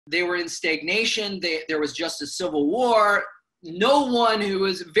they were in stagnation. There was just a civil war. No one who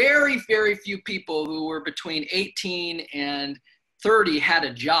was very, very few people who were between 18 and 30 had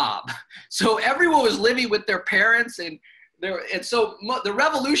a job. So everyone was living with their parents, and so the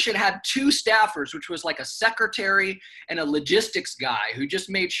revolution had two staffers, which was like a secretary and a logistics guy who just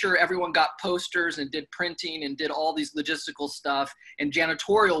made sure everyone got posters and did printing and did all these logistical stuff and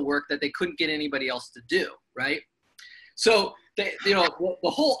janitorial work that they couldn't get anybody else to do, right? So the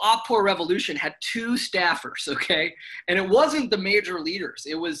whole Optor revolution had two staffers, okay? And it wasn't the major leaders.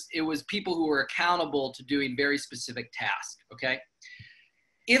 It was people who were accountable to doing very specific tasks, okay?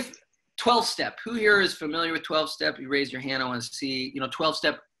 If 12-step, who here is familiar with 12-step? You raise your hand, I want to see.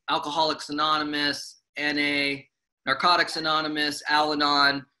 12-step, Alcoholics Anonymous, NA, Narcotics Anonymous,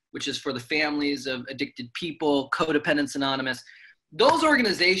 Al-Anon, which is for the families of addicted people, Codependence Anonymous. Those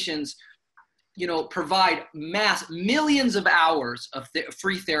organizations, provide millions of hours of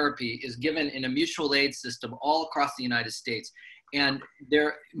free therapy is given in a mutual aid system all across the United States. And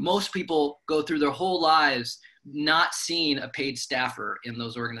most people go through their whole lives not seeing a paid staffer in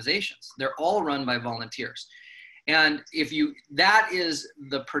those organizations. They're all run by volunteers. And that is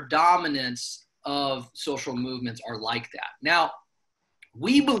the predominance of social movements are like that. Now,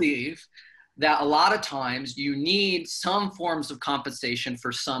 we believe that a lot of times you need some forms of compensation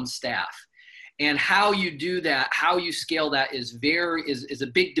for some staff. And how you do that, how you scale that is a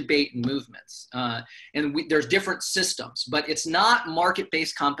big debate in movements. There's different systems, but it's not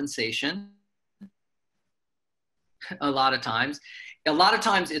market-based compensation. A lot of times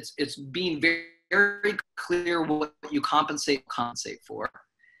it's being very, very clear what you compensate for.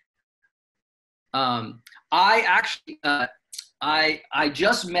 I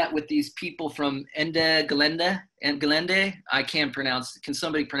just met with these people from Ende Gelände. I can't pronounce. Can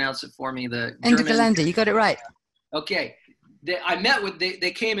somebody pronounce it for me? The Ende Gelände. You got it right. Okay.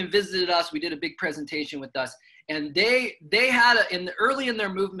 They came and visited us. We did a big presentation with us, and they had early in their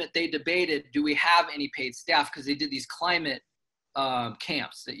movement, they debated, do we have any paid staff? Because they did these climate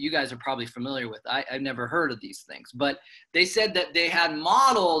camps that you guys are probably familiar with. I've never heard of these things, but they said that they had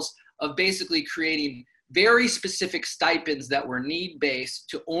models of basically creating very specific stipends that were need-based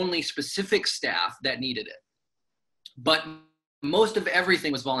to only specific staff that needed it. But most of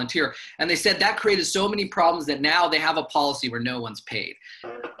everything was volunteer. And they said that created so many problems that now they have a policy where no one's paid.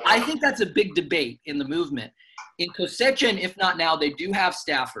 I think that's a big debate in the movement. In Cosecha, and if not now, they do have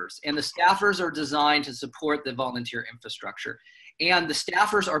staffers. And the staffers are designed to support the volunteer infrastructure. And the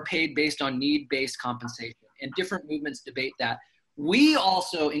staffers are paid based on need-based compensation. And different movements debate that. We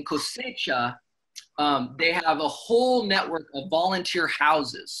also, in Cosecha, they have a whole network of volunteer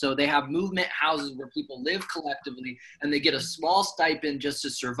houses. So they have movement houses where people live collectively and they get a small stipend just to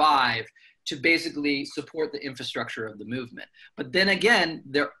survive, to basically support the infrastructure of the movement. But then again,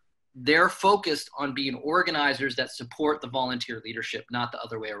 they're focused on being organizers that support the volunteer leadership, not the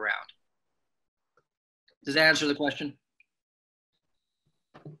other way around. Does that answer the question?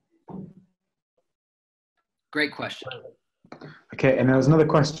 Great question. Okay, and there was another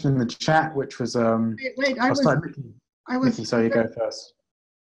question in the chat, which was wait, Nikki, sorry, you go first.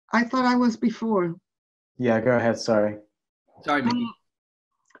 I thought I was before. Yeah, go ahead, sorry. Sorry, Mickey.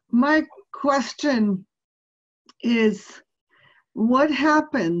 My question is, what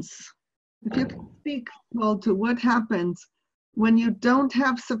happens, if you can speak, well, to what happens when you don't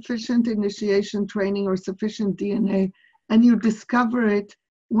have sufficient initiation training or sufficient DNA and you discover it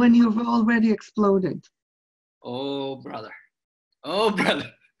when you've already exploded? Oh, brother. Oh,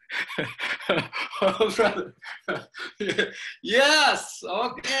 brother. Oh, brother. Yes.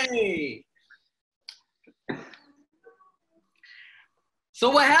 Okay.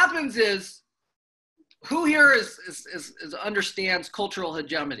 So what happens is, who here understands cultural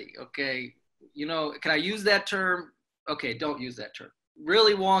hegemony? Okay. Can I use that term? Okay, don't use that term.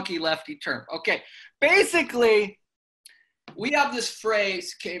 Really wonky lefty term. Okay. Basically, we have this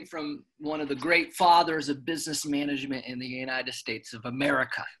phrase, came from one of the great fathers of business management in the United States of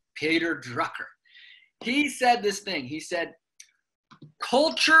America, Peter Drucker. He said this thing. He said,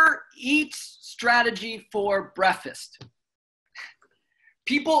 culture eats strategy for breakfast.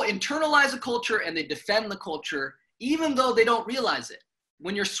 People internalize a culture and they defend the culture, even though they don't realize it.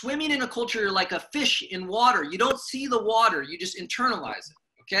 When you're swimming in a culture, you're like a fish in water. You don't see the water, you just internalize it,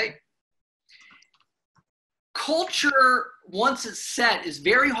 okay? Culture, once it's set, is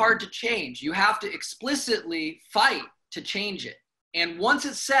very hard to change. You have to explicitly fight to change it. And once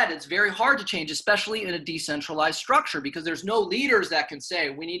it's set, it's very hard to change, especially in a decentralized structure, because there's no leaders that can say,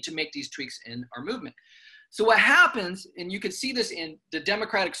 we need to make these tweaks in our movement. So what happens, and you can see this in the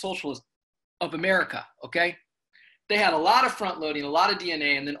Democratic Socialists of America, okay? they had a lot of front loading, a lot of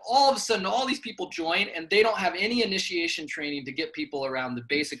DNA, and then all of a sudden all these people join and they don't have any initiation training to get people around the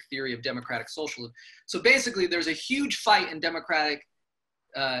basic theory of democratic socialism. So basically there's a huge fight in democratic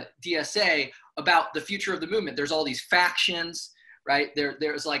DSA about the future of the movement. There's all these factions, right?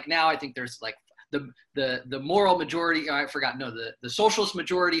 There's like, now I think there's like the moral majority, I forgot, no, the socialist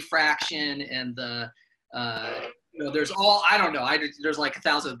majority fraction, and the, you know, there's all, I don't know, there's like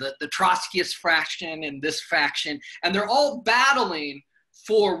 1,000, the Trotskyist fraction and this faction, and they're all battling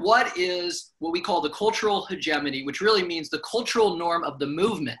for what we call the cultural hegemony, which really means the cultural norm of the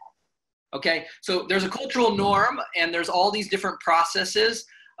movement. Okay, so there's a cultural norm, and there's all these different processes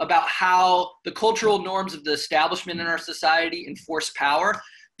about how the cultural norms of the establishment in our society enforce power.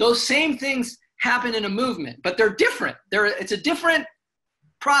 Those same things happen in a movement, but they're different. It's a different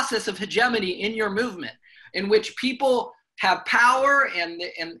process of hegemony in your movement, in which people have power and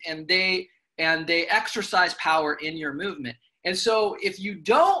they exercise power in your movement. And so if you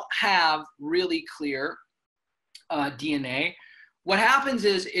don't have really clear DNA, what happens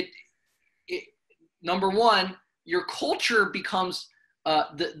is number one, your culture becomes,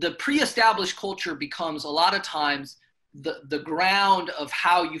 the pre-established culture becomes a lot of times the ground of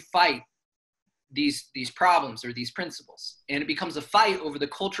how you fight these problems or these principles. And it becomes a fight over the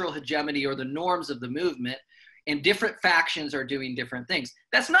cultural hegemony or the norms of the movement, and different factions are doing different things.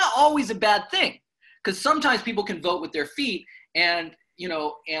 That's not always a bad thing, because sometimes people can vote with their feet, and, you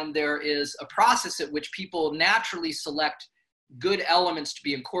know, and there is a process at which people naturally select good elements to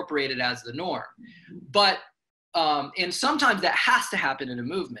be incorporated as the norm. But and sometimes that has to happen in a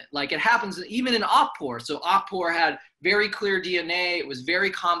movement. Like it happens even in Optor. So Optor had very clear DNA. It was very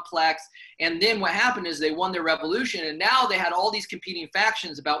complex. And then what happened is they won their revolution, and now they had all these competing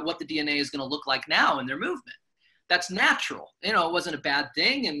factions about what the DNA is going to look like now in their movement. That's natural. You know, it wasn't a bad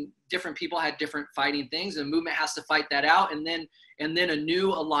thing, and different people had different fighting things, and the movement has to fight that out. And then a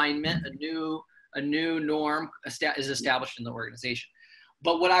new alignment, a new norm is established in the organization.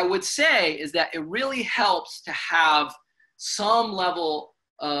 But what I would say is that it really helps to have some level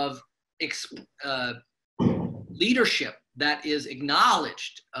of leadership that is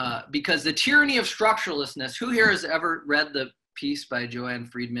acknowledged, because the tyranny of structuralistness, who here has ever read the piece by Joanne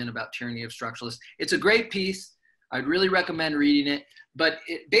Friedman about tyranny of structuralists? It's a great piece. I'd really recommend reading it. But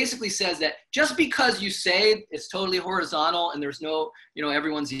it basically says that just because you say it's totally horizontal and there's no, you know,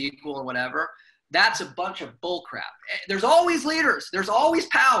 everyone's equal or whatever, that's a bunch of bull crap. There's always leaders. There's always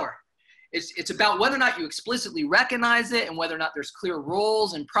power. It's about whether or not you explicitly recognize it and whether or not there's clear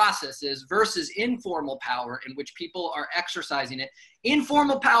roles and processes versus informal power in which people are exercising it.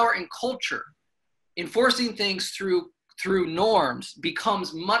 Informal power and culture, enforcing things through norms,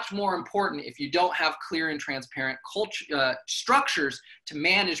 becomes much more important if you don't have clear and transparent culture, structures to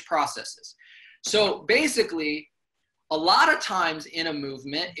manage processes. So basically, a lot of times in a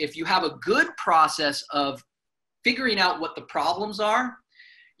movement, if you have a good process of figuring out what the problems are,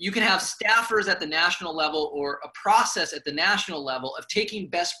 you can have staffers at the national level or a process at the national level of taking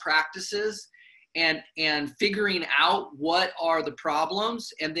best practices and figuring out what are the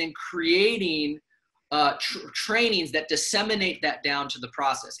problems, and then creating trainings that disseminate that down to the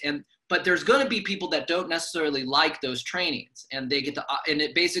process. But there's going to be people that don't necessarily like those trainings, and they get to, and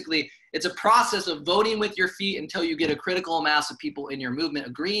it's a process of voting with your feet until you get a critical mass of people in your movement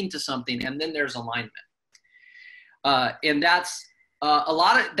agreeing to something, and then there's alignment. And that's a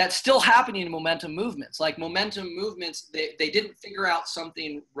lot of that's still happening in momentum movements. Like momentum movements, they didn't figure out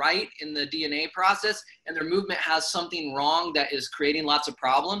something right in the DNA process, and their movement has something wrong that is creating lots of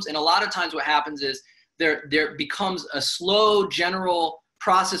problems. And a lot of times what happens is there becomes a slow general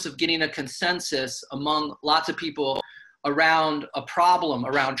process of getting a consensus among lots of people around a problem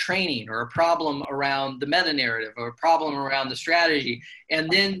around training, or a problem around the meta-narrative, or a problem around the strategy. And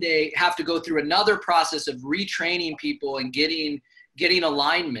then they have to go through another process of retraining people and getting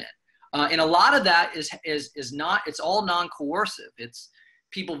alignment. And a lot of that is not, it's all non-coercive. It's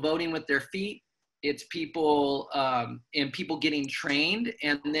people voting with their feet. It's people and people getting trained,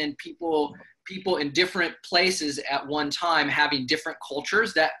 and then people in different places at one time having different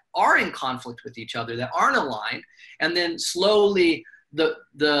cultures that are in conflict with each other, that aren't aligned. And then slowly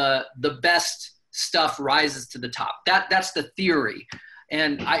the best stuff rises to the top. That's the theory.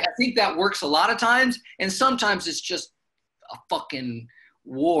 And I think that works a lot of times. And sometimes it's just a fucking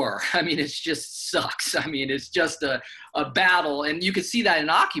war. I mean, it just sucks. I mean, it's just a battle. And you can see that in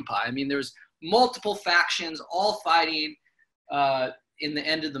Occupy. I mean, there's multiple factions all fighting in the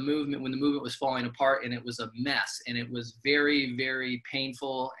end of the movement, when the movement was falling apart, and it was a mess, and it was very, very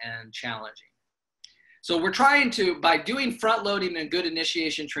painful and challenging. So we're trying to, by doing front loading and good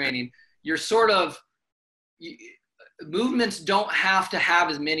initiation training, you're sort of, movements don't have to have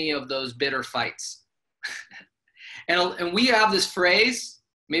as many of those bitter fights. And we have this phrase,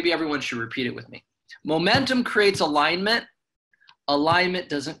 maybe everyone should repeat it with me. Momentum creates alignment. Alignment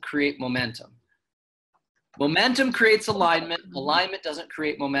doesn't create momentum. Momentum creates alignment. Alignment doesn't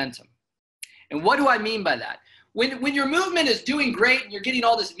create momentum. And what do I mean by that? When your movement is doing great and you're getting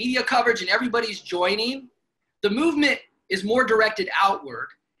all this media coverage and everybody's joining, the movement is more directed outward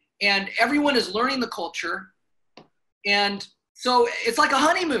and everyone is learning the culture. And so it's like a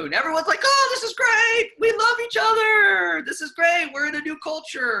honeymoon. Everyone's like, oh, this is great. We love each other. This is great. We're in a new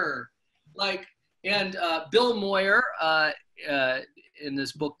culture. And Bill Moyer, in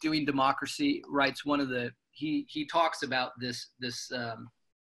this book, Doing Democracy, writes he talks about this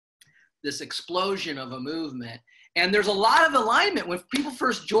explosion of a movement. And there's a lot of alignment. When people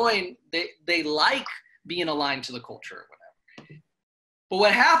first join, they like being aligned to the culture or whatever. But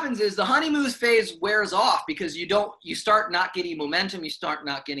what happens is the honeymoon phase wears off because you start not getting momentum, you start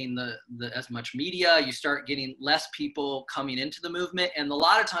not getting as much media, you start getting less people coming into the movement. And a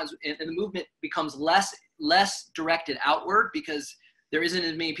lot of times and the movement becomes less directed outward because there isn't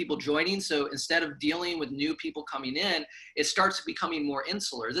as many people joining. So instead of dealing with new people coming in, it starts becoming more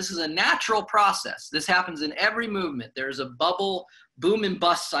insular. This is a natural process. This happens in every movement. There's a bubble, boom and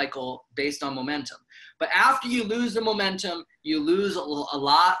bust cycle based on momentum. But after you lose the momentum, you lose a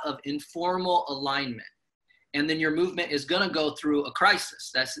lot of informal alignment. And then your movement is going to go through a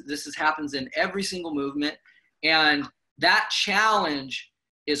crisis. This happens in every single movement. And that challenge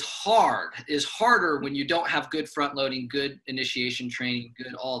is harder when you don't have good front loading, good initiation training,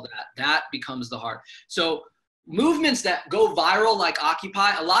 good all that. That becomes the hard. So movements that go viral like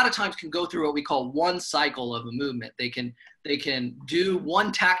Occupy, a lot of times can go through what we call one cycle of a movement. They can do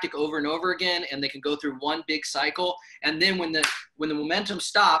one tactic over and over again, and they can go through one big cycle. And then when the momentum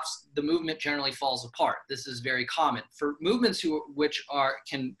stops, the movement generally falls apart. This is very common. For movements which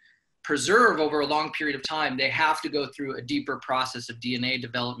can preserve over a long period of time, they have to go through a deeper process of DNA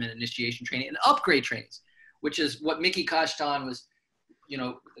development, initiation training, and upgrade trainings, which is what Mickey Kashtan was,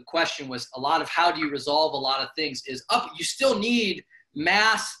 the question was a lot of how do you resolve a lot of things is you still need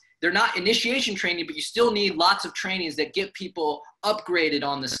mass, they're not initiation training, but you still need lots of trainings that get people upgraded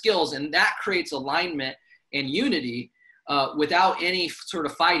on the skills, and that creates alignment and unity without any sort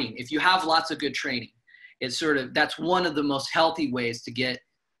of fighting. If you have lots of good training, that's one of the most healthy ways to get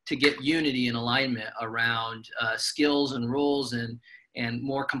unity and alignment around skills and rules and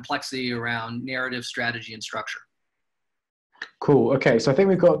more complexity around narrative, strategy, and structure. Cool. Okay, so I think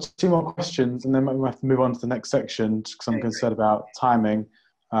we've got 2 more questions, and then we have to move on to the next section because I'm concerned about timing.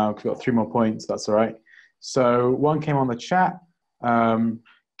 We've got 3 more points. That's all right. So one came on the chat.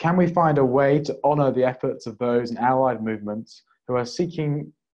 Can we find a way to honor the efforts of those in allied movements who are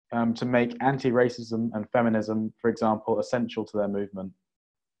seeking to make anti-racism and feminism, for example, essential to their movement?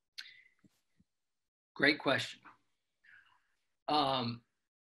 Great question.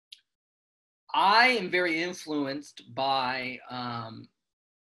 I am very influenced by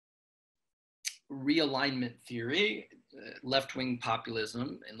realignment theory, left-wing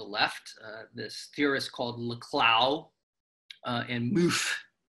populism in the left. This theorist called Laclau and Mouffe.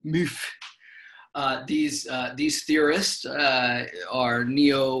 These theorists are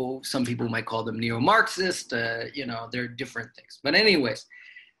some people might call them neo-Marxist, they're different things. But anyways,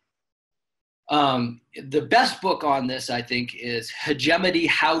 the best book on this, I think, is Hegemony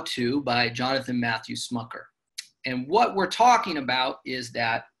How To by Jonathan Matthew Smucker. And what we're talking about is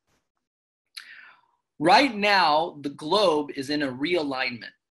that right now, the globe is in a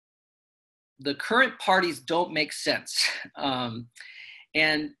realignment. The current parties don't make sense.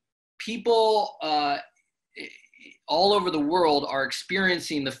 And people all over the world are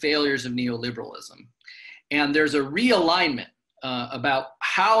experiencing the failures of neoliberalism. And there's a realignment about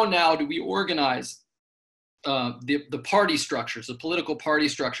how now do we organize the party structures, the political party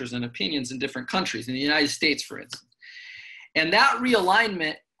structures and opinions in different countries, in the United States, for instance. And that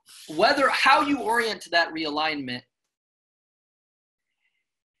realignment, how you orient to that realignment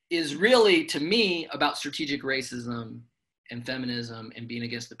is really, to me, about strategic racism and feminism and being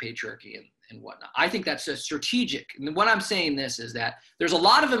against the patriarchy and whatnot. I think that's a strategic. And when I'm saying this is that there's a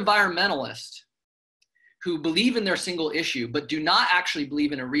lot of environmentalists who believe in their single issue, but do not actually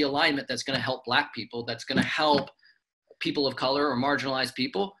believe in a realignment that's going to help Black people, that's going to help people of color or marginalized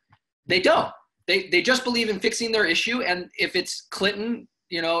people. They don't. They just believe in fixing their issue. And if it's Clinton,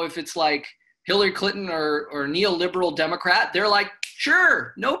 if it's like Hillary Clinton or neoliberal Democrat, they're like,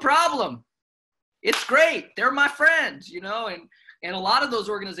 sure, no problem. It's great. They're my friends, and a lot of those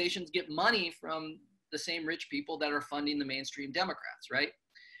organizations get money from the same rich people that are funding the mainstream Democrats, right?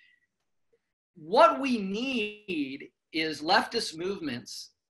 what we need is leftist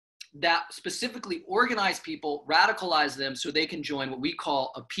movements that specifically organize people, radicalize them so they can join what we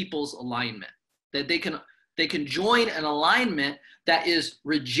call a people's alignment, that they can join an alignment that is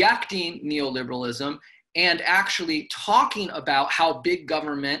rejecting neoliberalism and actually talking about how big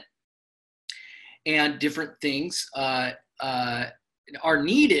government and different things are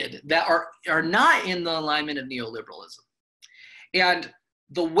needed that are not in the alignment of neoliberalism. And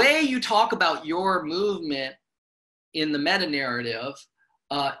the way you talk about your movement in the meta-narrative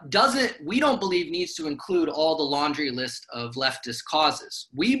we don't believe needs to include all the laundry list of leftist causes.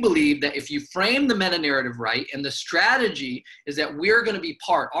 We believe that if you frame the meta-narrative right, and the strategy is that we're going to be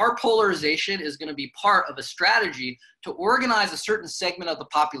our polarization is going to be part of a strategy to organize a certain segment of the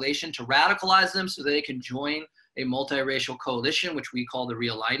population, to radicalize them so that they can join a multiracial coalition, which we call the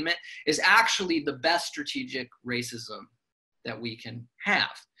realignment, is actually the best strategic racism that we can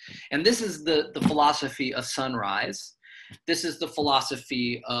have. And this is the philosophy of Sunrise. This is the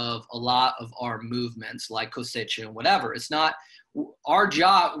philosophy of a lot of our movements like Cosecha and whatever. It's not our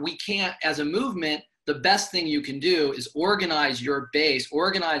job. We can't, as a movement, the best thing you can do is organize your base,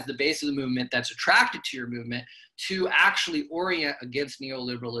 organize the base of the movement that's attracted to your movement to actually orient against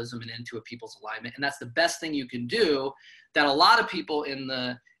neoliberalism and into a people's alignment. And that's the best thing you can do that a lot of people in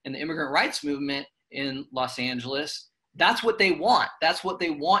the immigrant rights movement in Los Angeles, that's what they want. That's what they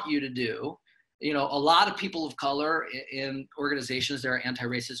want you to do. You know, a lot of people of color in organizations that are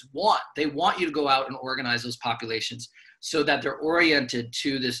anti-racist they want you to go out and organize those populations so that they're oriented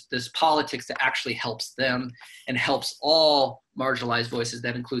to this politics that actually helps them and helps all marginalized voices.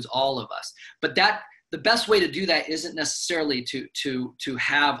 That includes all of us. But the best way to do that isn't necessarily to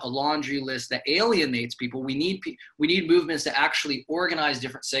have a laundry list that alienates people. We need movements that actually organize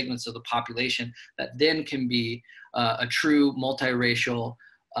different segments of the population that then can be a true multiracial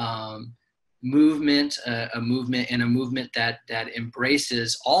movement, a movement that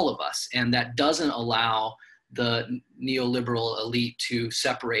embraces all of us and that doesn't allow the neoliberal elite to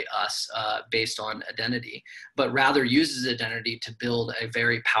separate us based on identity, but rather uses identity to build a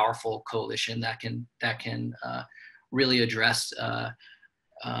very powerful coalition that can really address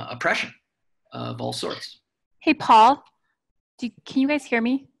oppression of all sorts. Hey, Paul, can you guys hear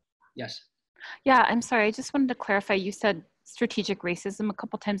me? Yes. Yeah, I'm sorry. I just wanted to clarify. You said strategic racism a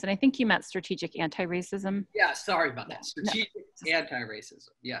couple times, and I think you meant strategic anti-racism. Yeah, sorry about that. Strategic anti-racism.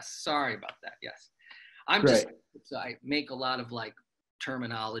 Yes, sorry about that. Yes. I make a lot of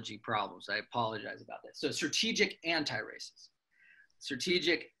terminology problems. I apologize about that. So strategic anti-racism.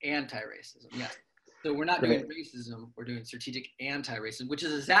 Strategic anti-racism, yes. So we're not doing racism, we're doing strategic anti-racism, which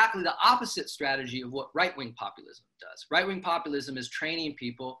is exactly the opposite strategy of what right-wing populism does. Right-wing populism is training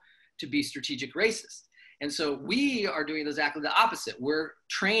people to be strategic racists. And so we are doing exactly the opposite. We're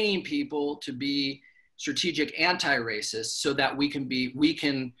training people to be strategic anti-racist so that we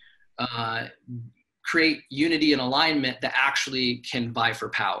can create unity and alignment that actually can vie for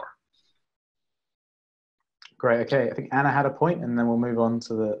power. Great. Okay. I think Anna had a point, and then we'll move on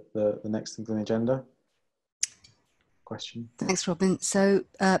to the next things on the agenda. Question. Thanks, Robin. So,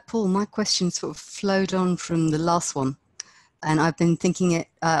 Paul, my question sort of flowed on from the last one. And I've been thinking it,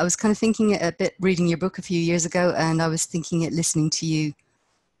 I was kind of thinking it a bit reading your book a few years ago, and I was thinking it listening to you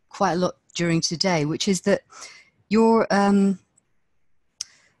quite a lot during today, which is that you're,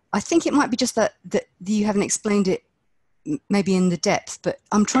 I think it might be just that you haven't explained it maybe in the depth, but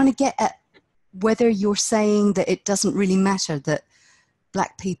I'm trying to get at whether you're saying that it doesn't really matter that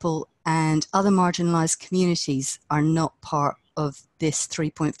Black people and other marginalized communities are not part of this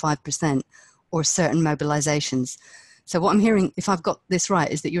 3.5% or certain mobilizations. So what I'm hearing, if I've got this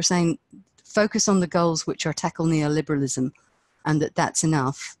right, is that you're saying focus on the goals which are tackle neoliberalism and that's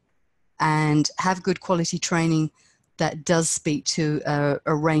enough, and have good quality training that does speak to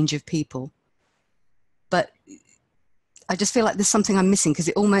a range of people. But I just feel like there's something I'm missing, because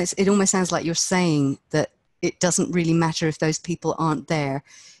it almost sounds like you're saying that it doesn't really matter if those people aren't there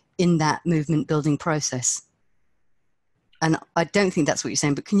in that movement building process. And I don't think that's what you're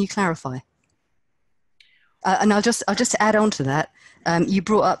saying, but can you clarify? And I'll just add on to that. You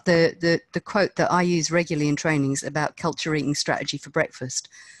brought up the quote that I use regularly in trainings about culture eating strategy for breakfast.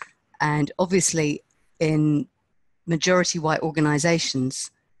 And obviously in majority white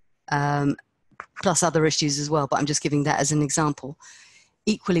organizations, plus other issues as well, but I'm just giving that as an example.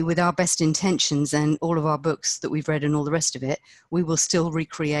 Equally, with our best intentions and all of our books that we've read and all the rest of it, we will still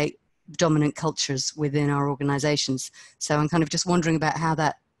recreate dominant cultures within our organizations. So I'm kind of just wondering about how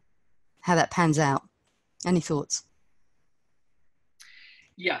that pans out. Any thoughts?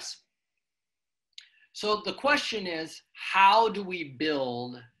 Yes. So the question is, how do we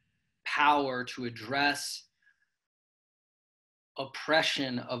build power to address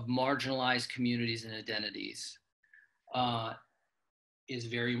oppression of marginalized communities and identities is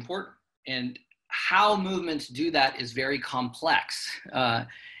very important. And how movements do that is very complex.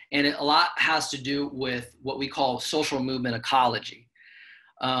 And a lot has to do with what we call social movement ecology.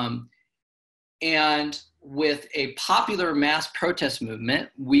 And with a popular mass protest movement,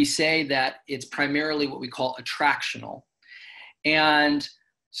 we say that it's primarily what we call attractional. And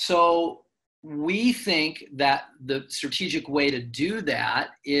so we think that the strategic way to do that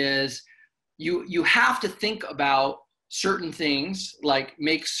is you have to think about certain things, like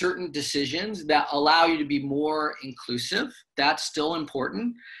make certain decisions that allow you to be more inclusive. That's still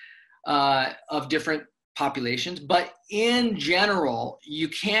important, of different populations. But in general, you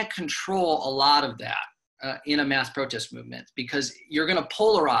can't control a lot of that in a mass protest movement, because you're going to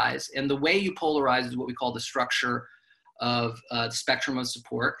polarize. And the way you polarize is what we call the structure of the spectrum of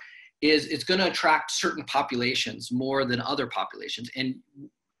support. Is it's going to attract certain populations more than other populations. And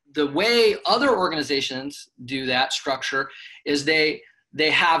the way other organizations do that structure is they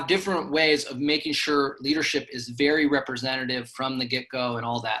have different ways of making sure leadership is very representative from the get-go and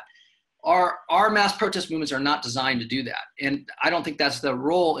all that. Our mass protest movements are not designed to do that. And I don't think that's the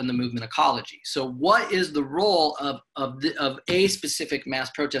role in the movement ecology. So what is the role of a specific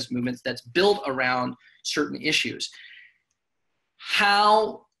mass protest movement that's built around certain issues?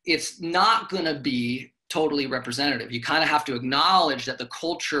 How it's not going to be totally representative. You kind of have to acknowledge that the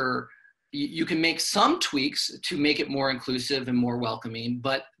culture, you can make some tweaks to make it more inclusive and more welcoming,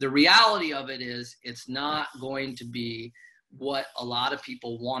 but the reality of it is it's not going to be what a lot of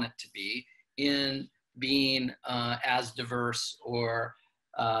people want it to be in being as diverse or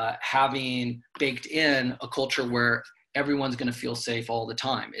having baked in a culture where everyone's going to feel safe all the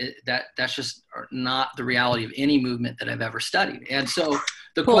time. That's just not the reality of any movement that I've ever studied. And so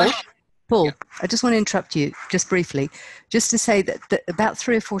the question... Paul, yeah. I just want to interrupt you just briefly, just to say that about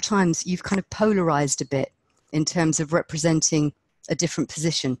 3 or 4 times you've kind of polarized a bit in terms of representing a different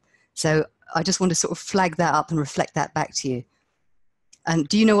position. So I just want to sort of flag that up and reflect that back to you. And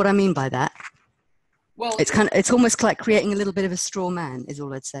do you know what I mean by that? Well, it's almost like creating a little bit of a straw man is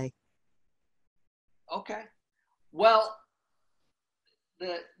all I'd say. Okay. Well,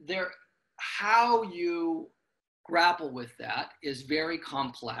 how you grapple with that is very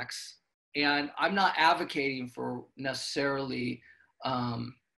complex. And I'm not advocating for necessarily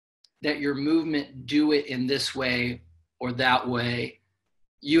that your movement do it in this way or that way.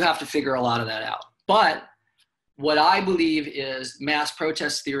 You have to figure a lot of that out. But what I believe is mass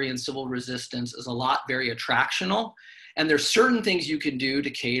protest theory and civil resistance is a lot very attractional. And there's certain things you can do to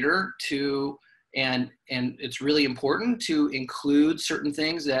cater to, and it's really important to include certain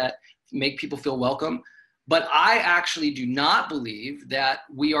things that make people feel welcome. But I actually do not believe that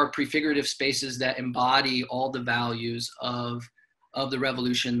we are prefigurative spaces that embody all the values of the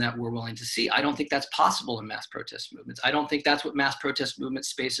revolution that we're willing to see. I don't think that's possible in mass protest movements. I don't think that's what mass protest movement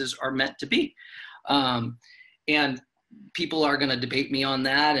spaces are meant to be. And people are going to debate me on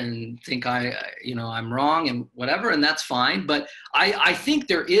that and think I'm wrong and whatever, and that's fine. But I think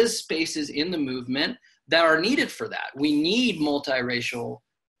there is spaces in the movement that are needed for that. We need multiracial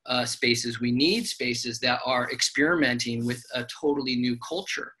spaces. We need spaces that are experimenting with a totally new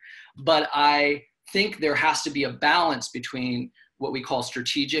culture. But I think there has to be a balance between what we call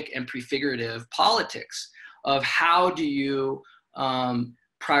strategic and prefigurative politics of how do you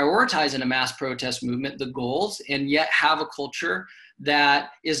prioritize in a mass protest movement the goals and yet have a culture that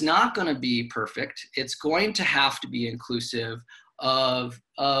is not going to be perfect. It's going to have to be inclusive of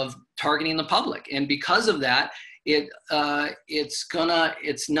targeting the public. And because of that, it's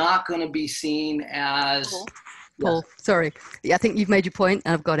not gonna be seen as... Paul, sorry. Yeah, I think you've made your point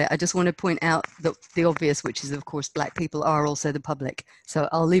and I've got it. I just want to point out the obvious, which is, of course, Black people are also the public. So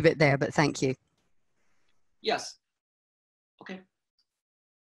I'll leave it there, but thank you. Yes. Okay.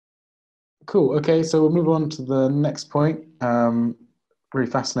 Cool. Okay, so we'll move on to the next point. Really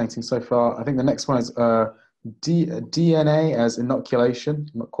fascinating so far. I think the next one is DNA as inoculation.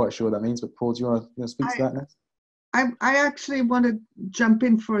 I'm not quite sure what that means, but Paul, do you want to speak to that next? I actually want to jump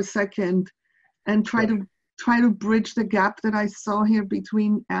in for a second and try to bridge the gap that I saw here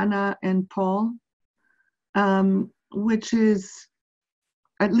between Anna and Paul, which is,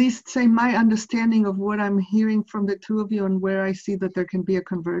 at least say, my understanding of what I'm hearing from the two of you and where I see that there can be a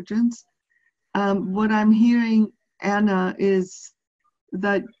convergence. What I'm hearing, Anna, is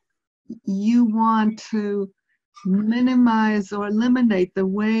that you want to minimize or eliminate the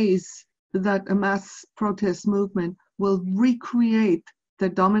ways that a mass protest movement will recreate the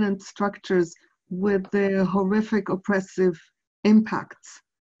dominant structures with their horrific oppressive impacts.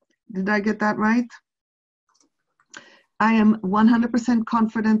 Did I get that right? I am 100%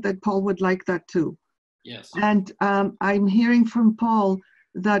 confident that Paul would like that too. Yes. And I'm hearing from Paul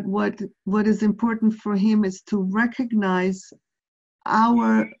that what is important for him is to recognize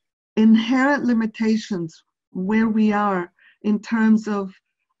our inherent limitations where we are in terms of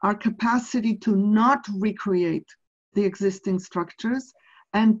our capacity to not recreate the existing structures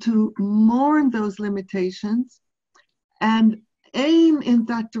and to mourn those limitations and aim in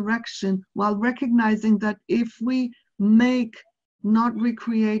that direction while recognizing that if we make not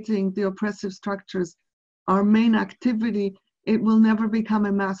recreating the oppressive structures our main activity, it will never become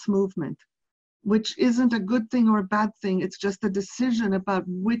a mass movement, which isn't a good thing or a bad thing. It's just a decision about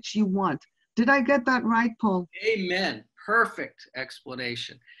which you want. Did I get that right, Paul? Amen. Perfect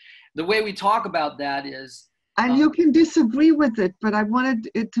explanation. The way we talk about that is... And you can disagree with it, but I wanted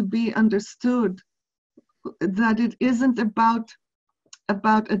it to be understood that it isn't about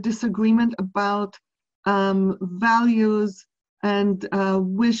a disagreement about values and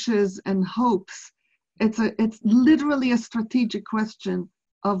wishes and hopes. It's literally a strategic question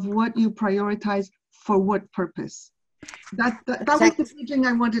of what you prioritize for what purpose. That was the teaching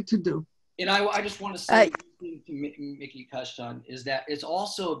I wanted to do. And I just want to say, to Mickey touched on, is that it's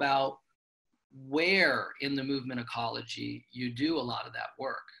also about where in the movement ecology you do a lot of that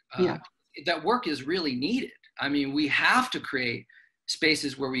work. That work is really needed. I mean, we have to create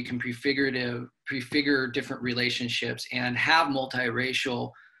spaces where we can prefigure different relationships and have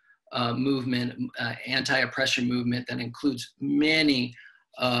multiracial movement, anti-oppression movement that includes many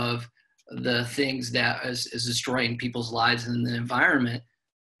of the things that is destroying people's lives and the environment.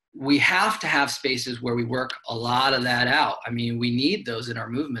 We have to have spaces where we work a lot of that out. I mean, we need those in our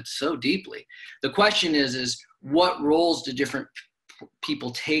movement so deeply. The question is what roles do different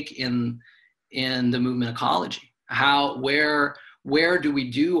people take in the movement ecology? Where do we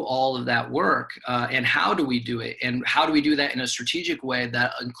do all of that work, and how do we do it? And how do we do that in a strategic way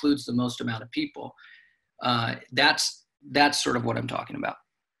that includes the most amount of people? That's sort of what I'm talking about.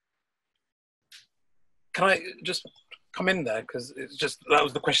 Can I just come in there? Because it's just, that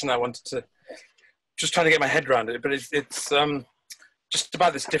was the question I wanted to, just trying to get my head around it. But it's just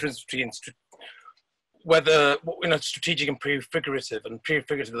about this difference between whether, strategic and prefigurative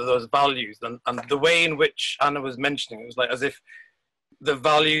are those values. And the way in which Anna was mentioning, it was like as if the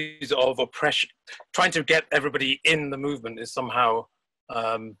values of oppression, trying to get everybody in the movement is somehow,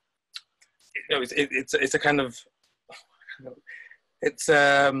 it's a kind of, it's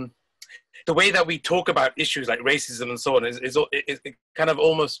the way that we talk about issues like racism and so on is kind of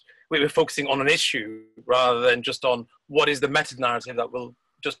almost, we're focusing on an issue rather than just on what is the meta-narrative that will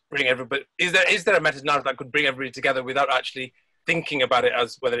just bring everybody. Is there a meta-narrative that could bring everybody together without actually thinking about it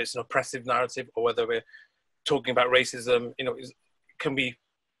as whether it's an oppressive narrative or whether we're talking about racism? Do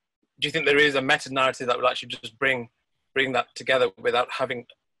you think there is a meta-narrative that will actually just bring that together without having,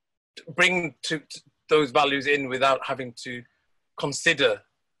 bring to those values in without having to consider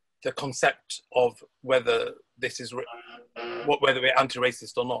the concept of whether this is, whether we're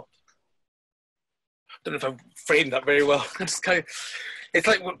anti-racist or not? I don't know if I've framed that very well. It's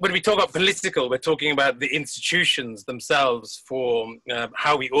like when we talk about political, we're talking about the institutions themselves for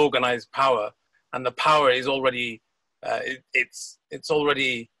how we organize power, and the power is already, it's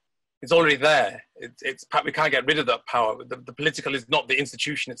already there. We can't get rid of that power. The political is not the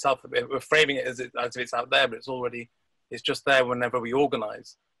institution itself. We're framing it as if it's out there, but it's just there whenever we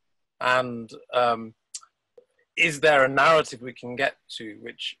organize. And is there a narrative we can get to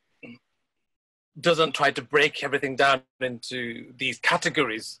which doesn't try to break everything down into these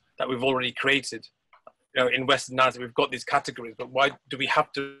categories that we've already created? In Western narrative, we've got these categories, but why do we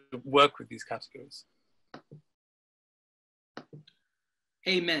have to work with these categories?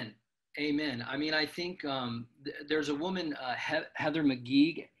 Amen. Amen. I mean, I think there's a woman, Heather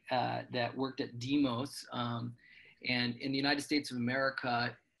McGee, that worked at Demos, and in the United States of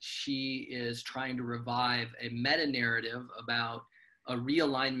America, she is trying to revive a meta-narrative about a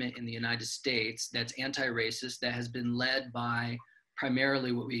realignment in the United States that's anti-racist, that has been led by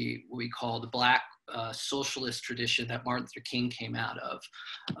primarily what we call the Black socialist tradition that Martin Luther King came out of.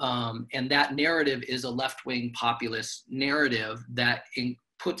 And that narrative is a left-wing populist narrative that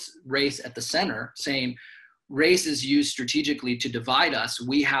puts race at the center, saying race is used strategically to divide us.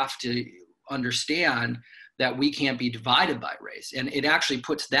 We have to understand that we can't be divided by race. And it actually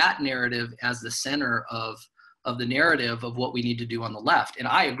puts that narrative as the center of the narrative of what we need to do on the left. And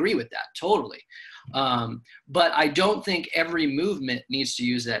I agree with that totally. But I don't think every movement needs to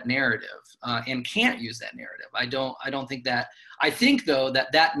use that narrative and can't use that narrative. I don't think that. I think though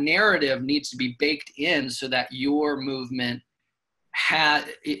that narrative needs to be baked in so that your movement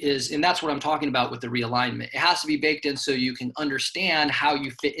and that's what I'm talking about with the realignment. It has to be baked in so you can understand how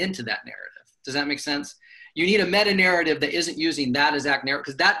you fit into that narrative. Does that make sense? You need a meta narrative that isn't using that exact narrative,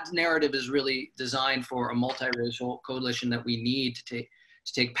 because that narrative is really designed for a multiracial coalition that we need to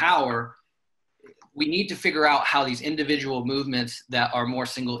take power. We need to figure out how these individual movements that are more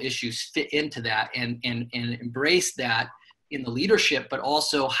single issues fit into that and embrace that in the leadership, but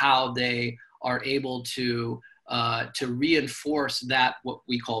also how they are able to reinforce that, what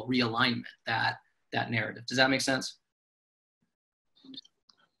we call realignment, that narrative. Does that make sense?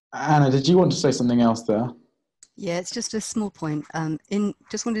 Anna, did you want to say something else there? Yeah, it's just a small point.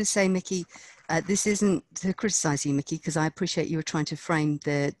 Just wanted to say, Mickey, this isn't to criticize you, Mickey, because I appreciate you were trying to frame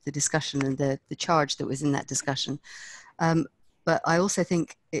the discussion and the charge that was in that discussion. But I also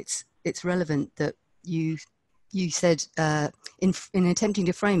think it's relevant that you said, in attempting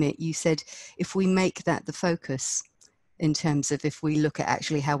to frame it, you said, if we make that the focus, in terms of if we look at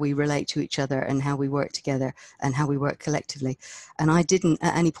actually how we relate to each other and how we work together and how we work collectively. And I didn't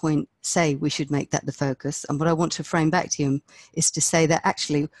at any point say we should make that the focus. And what I want to frame back to you is to say that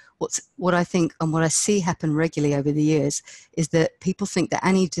actually what I think and what I see happen regularly over the years is that people think that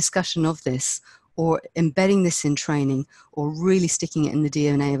any discussion of this or embedding this in training or really sticking it in the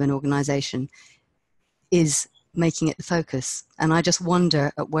DNA of an organization is making it the focus. And I just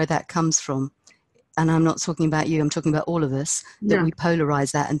wonder at where that comes from. And I'm not talking about you, I'm talking about all of us, that we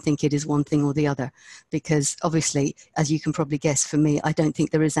polarize that and think it is one thing or the other. Because obviously, as you can probably guess, for me, I don't think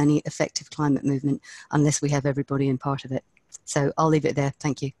there is any effective climate movement unless we have everybody in part of it. So I'll leave it there.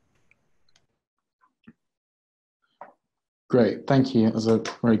 Thank you. Great, thank you. That was a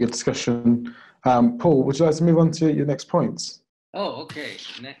very good discussion. Paul, would you like to move on to your next points? Oh, okay,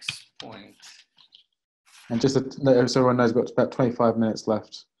 next point. And just so everyone knows, we've got about 25 minutes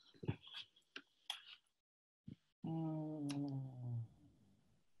left.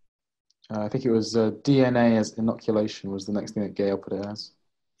 I think it was DNA as inoculation was the next thing that Gail put it as.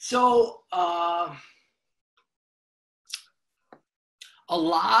 So a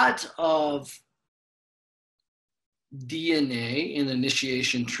lot of DNA in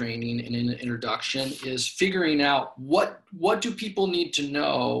initiation training and in the introduction is figuring out what do people need to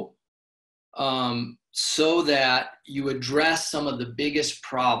know so that you address some of the biggest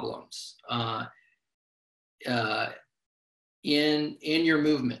problems in your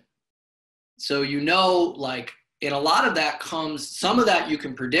movement. So like, and a lot of that comes, some of that you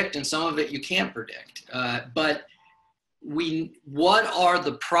can predict and some of it you can't predict. But what are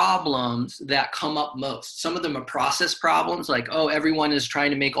the problems that come up most? Some of them are process problems, like, oh, everyone is trying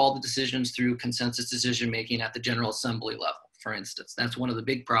to make all the decisions through consensus decision making at the General Assembly level, for instance. That's one of the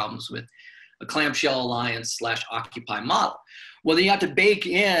big problems with a clamshell alliance / Occupy model. Well, then you have to bake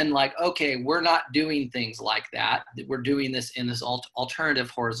in, like, okay, we're not doing things like that. We're doing this in this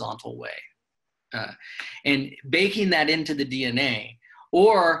alternative horizontal way. And baking that into the DNA.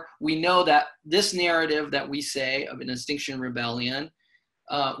 Or we know that this narrative that we say of an Extinction rebellion,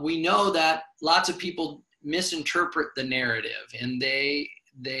 we know that lots of people misinterpret the narrative, and they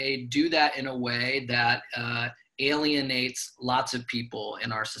do that in a way that alienates lots of people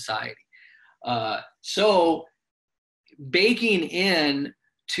in our society. So baking in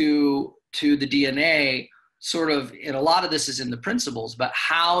to the DNA, sort of, and a lot of this is in the principles, but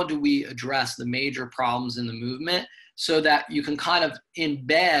how do we address the major problems in the movement so that you can kind of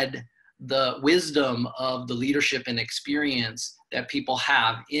embed the wisdom of the leadership and experience that people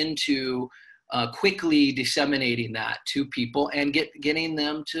have into quickly disseminating that to people and getting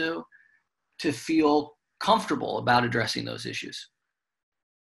them to feel comfortable about addressing those issues.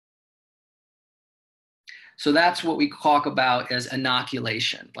 So that's what we talk about as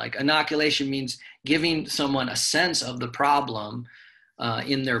inoculation. Like, inoculation means giving someone a sense of the problem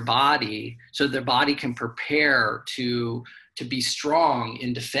in their body so their body can prepare to be strong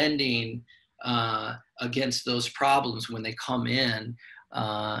in defending against those problems when they come in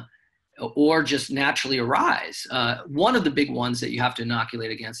or just naturally arise. One of the big ones that you have to inoculate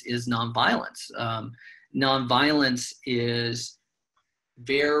against is nonviolence. Nonviolence is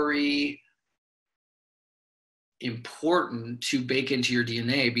very important to bake into your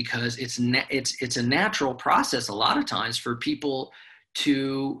DNA because it's a natural process a lot of times for people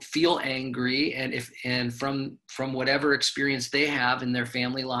to feel angry, and from whatever experience they have in their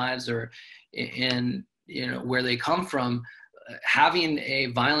family lives or in where they come from, having a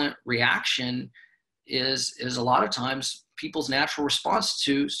violent reaction is a lot of times people's natural response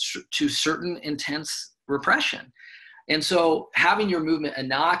to certain intense repression. And so having your movement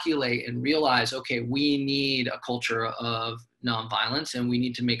inoculate and realize, okay, we need a culture of nonviolence, and we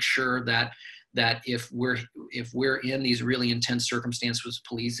need to make sure that that if we're in these really intense circumstances with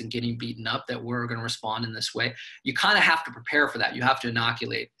police and getting beaten up, that we're going to respond in this way. You kind of have to prepare for that. You have to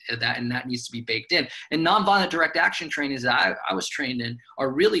inoculate that, and that needs to be baked in. And nonviolent direct action trainings that I was trained in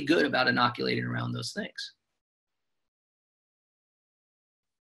are really good about inoculating around those things.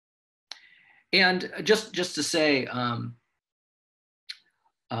 And just to say,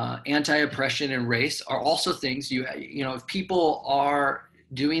 anti-oppression and race are also things you know, if people are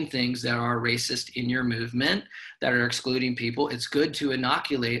doing things that are racist in your movement, that are excluding people, it's good to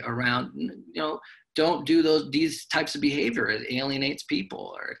inoculate around, you know, don't do these types of behavior. It alienates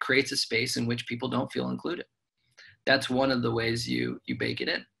people, or it creates a space in which people don't feel included. That's one of the ways you bake it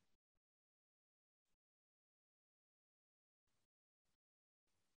in.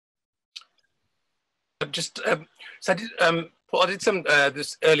 Just so Paul, I did some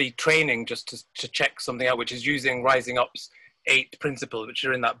this early training just to check something out, which is using Rising Up's 8 principles, which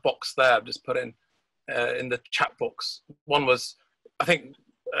are in that box there. I've just put in the chat box. One was, I think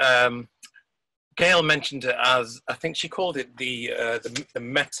Gail mentioned it as, I think she called it the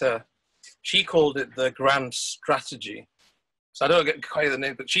meta. She called it the grand strategy. So I don't get quite the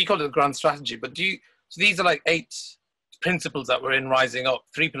name, but she called it the grand strategy. But so these are like 8 principles that were in Rising Up: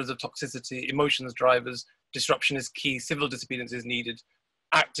 3 pillars of toxicity, emotions drivers, disruption is key, civil disobedience is needed,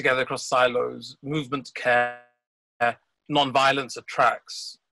 act together across silos, movement care, non-violence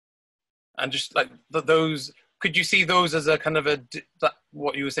attracts. And just like those, could you see those as a kind of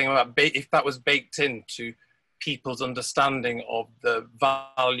what you were saying about if that was baked into people's understanding of the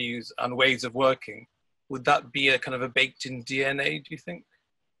values and ways of working, would that be a kind of a baked in DNA, do you think?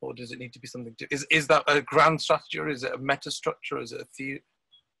 Or does it need to be something is that a grand strategy, or is it a meta structure, or is it a theory?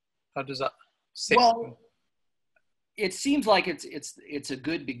 How does that sit? Well, it seems like it's a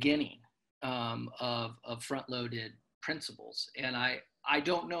good beginning of front-loaded principles, and I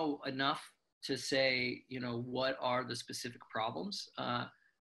don't know enough to say, you know, what are the specific problems.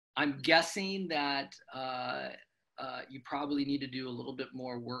 I'm guessing that you probably need to do a little bit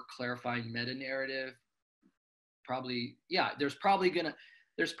more work clarifying meta-narrative. Probably, yeah, there's probably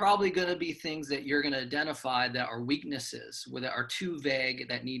gonna be things that you're gonna identify that are weaknesses, that are too vague,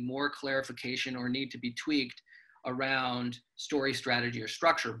 that need more clarification or need to be tweaked around story, strategy, or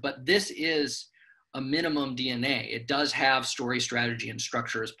structure. But this is a minimum DNA. It does have story, strategy, and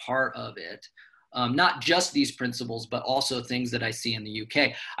structure as part of it. Not just these principles, but also things that I see in the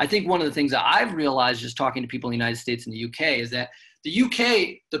UK. I think one of the things that I've realized just talking to people in the United States and the UK is that the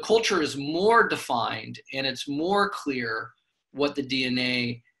UK, the culture is more defined and it's more clear what the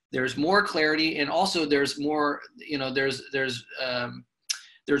DNA, there's more clarity, and also there's more, you know,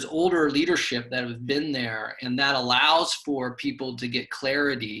 there's older leadership that have been there, and that allows for people to get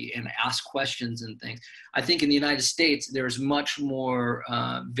clarity and ask questions and things. I think in the United States, there's much more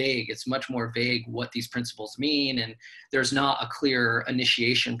vague. It's much more vague what these principles mean, and there's not a clear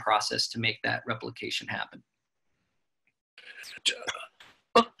initiation process to make that replication happen.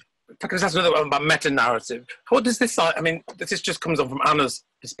 Because that's another one about meta-narrative. What does this, I mean, this just comes on from Anna's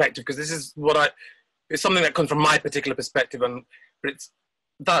perspective, because this is it's something that comes from my particular perspective, and it's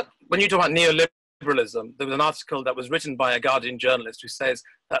that when you talk about neoliberalism, there was an article that was written by a Guardian journalist who says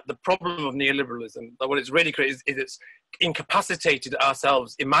that the problem of neoliberalism, that what it's really created is it's incapacitated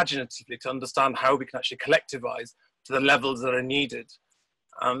ourselves imaginatively to understand how we can actually collectivize to the levels that are needed.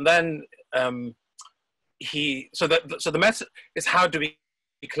 And then so the message is, how do we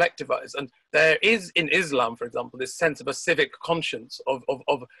collectivize? And there is in Islam, for example, this sense of a civic conscience of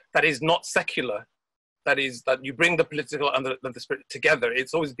that is not secular, that is that you bring the political and the spirit together.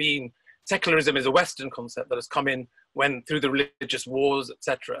 It's always been, secularism is a Western concept that has come in through the religious wars,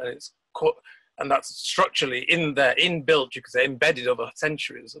 etc. And that's structurally in there, inbuilt, you could say, embedded over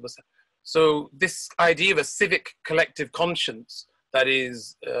centuries. So this idea of a civic collective conscience that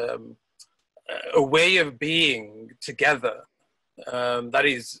is a way of being together, that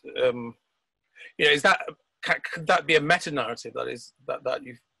is, you know, could that be a meta-narrative that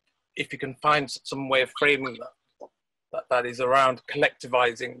you, if you can find some way of framing that is around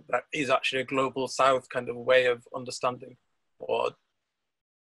collectivizing, that is actually a global South kind of way of understanding? Or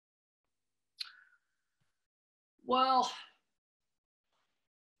well,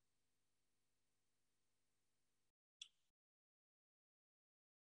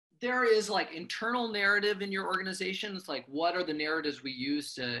 there is like internal narrative in your organization. It's like, what are the narratives we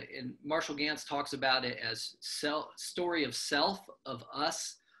use to, and Marshall Gantz talks about it as story of self, of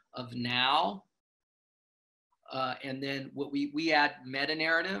us, of now. And then what we add meta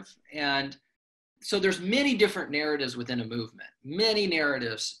narrative. And so there's many different narratives within a movement, many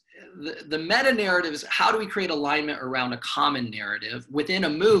narratives. the meta narrative is how do we create alignment around a common narrative within a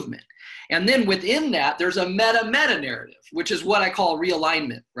movement? And then within that, there's a meta narrative, which is what I call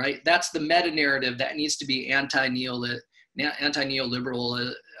realignment, right? That's the meta narrative that needs to be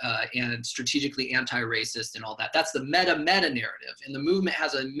anti-neoliberal and strategically anti-racist and all that. That's the meta narrative. And the movement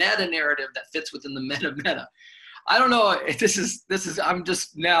has a meta narrative that fits within the meta. I don't know if this is, I'm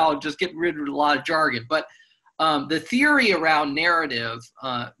just now just getting rid of a lot of jargon, but the theory around narrative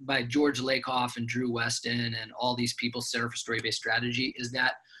by George Lakoff and Drew Weston and all these people, Center for Story-Based Strategy, is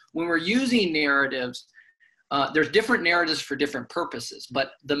that when we're using narratives, there's different narratives for different purposes,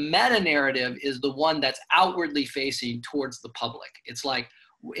 but the meta narrative is the one that's outwardly facing towards the public. It's like,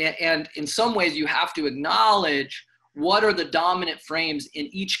 and in some ways you have to acknowledge what are the dominant frames in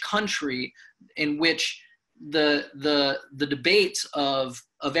each country in which the debates of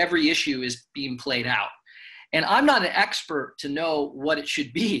every issue is being played out. And I'm not an expert to know what it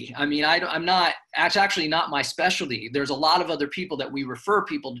should be. I mean, that's actually not my specialty. There's a lot of other people that we refer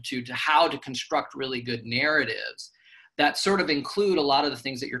people to how to construct really good narratives that sort of include a lot of the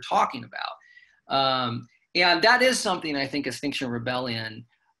things that you're talking about. And that is something I think Extinction Rebellion,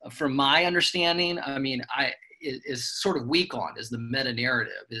 from my understanding, I mean, is sort of weak on, is the meta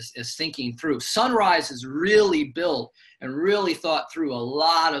narrative, is thinking through. Sunrise has really built and really thought through a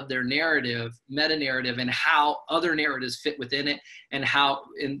lot of their narrative, meta narrative, and how other narratives fit within it, and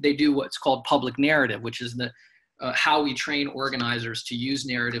they do what's called public narrative, which is how we train organizers to use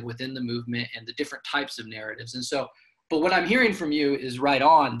narrative within the movement and the different types of narratives. And so, but what I'm hearing from you is right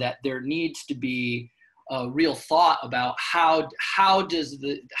on, that there needs to be a real thought about how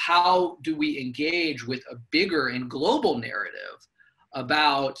do we engage with a bigger and global narrative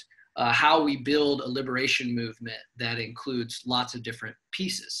about how we build a liberation movement that includes lots of different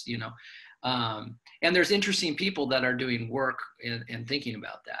pieces, you know. And there's interesting people that are doing work and thinking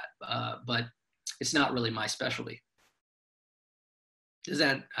about that, but it's not really my specialty.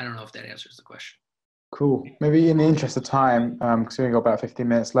 I don't know if that answers the question. Cool. Maybe in the interest of time, because we've got about 15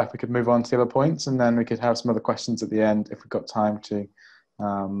 minutes left, we could move on to the other points, and then we could have some other questions at the end if we've got time to,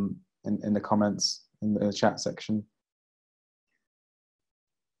 in the comments in the chat section.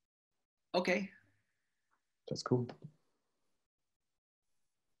 Okay. That's cool.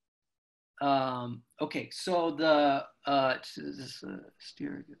 Okay, so the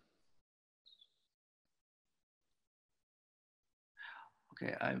steer.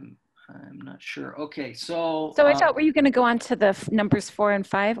 Okay, I'm not sure. Okay, so I thought, were you going to go on to the numbers 4 and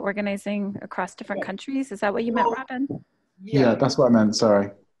 5, organizing across different countries? Is that what you meant, Robin? Yeah, that's what I meant. Sorry.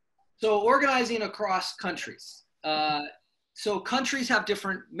 So organizing across countries. So countries have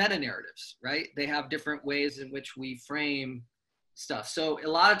different meta narratives, right? They have different ways in which we frame stuff. So a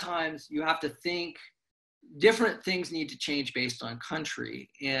lot of times you have to think different things need to change based on country.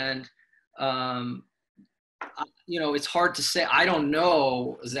 And, you know, it's hard to say. I don't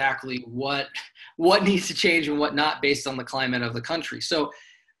know exactly what needs to change and what not based on the climate of the country. So,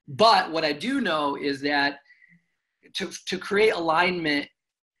 but what I do know is that to create alignment,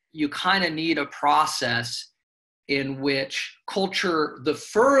 you kind of need a process in which culture, the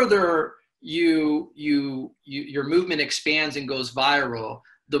further your movement expands and goes viral,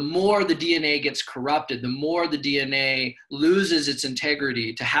 the more the DNA gets corrupted, the more the DNA loses its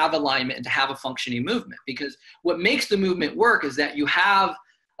integrity to have alignment and to have a functioning movement. Because what makes the movement work is that you have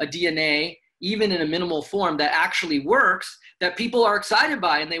a DNA, even in a minimal form, that actually works, that people are excited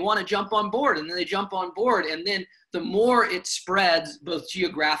by and they want to jump on board, and then they jump on board. And then the more it spreads both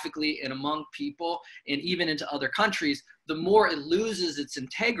geographically and among people and even into other countries, the more it loses its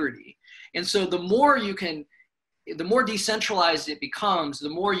integrity. And so the more decentralized it becomes, the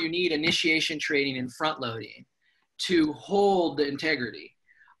more you need initiation training and front loading to hold the integrity.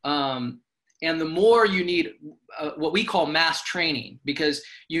 And the more you need what we call mass training, because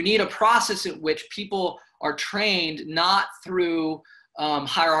you need a process in which people are trained not through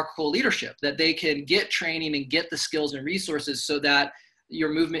hierarchical leadership, that they can get training and get the skills and resources so that your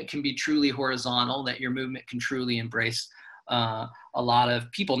movement can be truly horizontal, that your movement can truly embrace a lot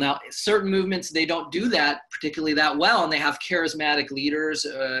of people. Now, certain movements, they don't do that particularly that well, and they have charismatic leaders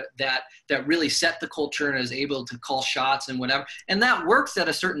that really set the culture and is able to call shots and whatever, and that works at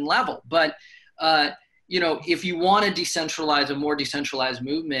a certain level. But you know, if you want to decentralize a more decentralized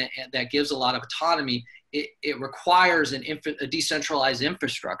movement that gives a lot of autonomy, it requires a decentralized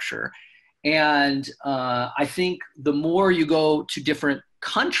infrastructure. And I think the more you go to different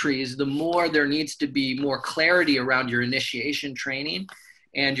countries, the more there needs to be more clarity around your initiation training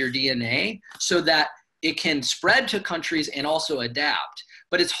and your DNA so that it can spread to countries and also adapt.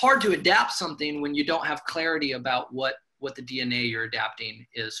 But it's hard to adapt something when you don't have clarity about what what the DNA you're adapting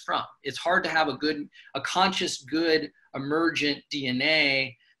is from. It's hard to have a conscious, good, emergent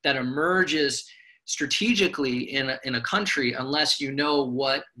DNA that emerges strategically in a country unless you know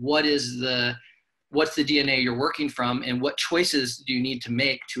what's the DNA you're working from and what choices do you need to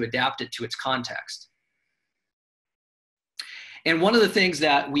make to adapt it to its context. And one of the things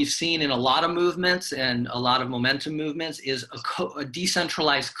that we've seen in a lot of movements and a lot of momentum movements is a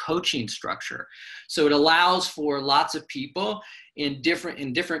decentralized coaching structure. So it allows for lots of people in different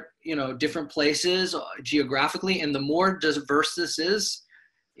places geographically, and the more diverse this is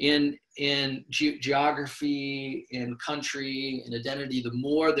in geography, in country, in identity, the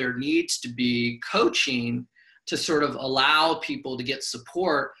more there needs to be coaching to sort of allow people to get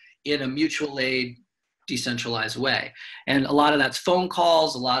support in a mutual aid, decentralized way. And a lot of that's phone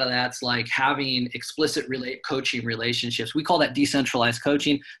calls. A lot of that's like having explicit coaching relationships. We call that decentralized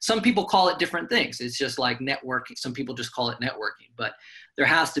coaching. Some people call it different things. It's just like networking. Some people just call it networking, but there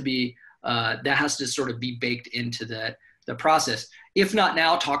has to be, that has to sort of be baked into the process. If not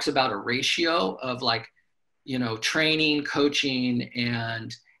now, talks about a ratio of like, training, coaching,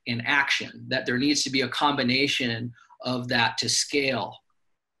 and action, that there needs to be a combination of that to scale.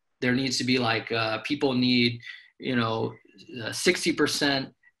 There needs to be like, people need,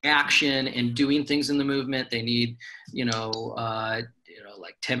 60% action and doing things in the movement. They need, like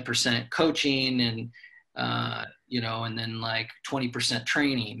 10% coaching and, and then like 20%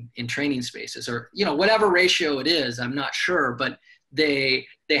 training in training spaces, or, whatever ratio it is, I'm not sure, but they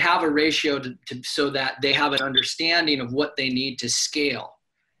have a ratio so that they have an understanding of what they need to scale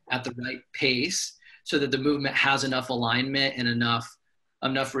at the right pace so that the movement has enough alignment and enough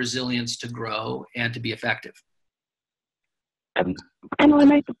resilience to grow and to be effective. Can I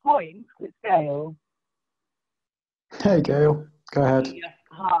make a point with Gail? Hey, Gail, go ahead. Yeah,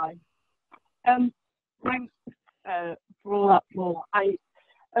 hi. Thanks for all that, Paul.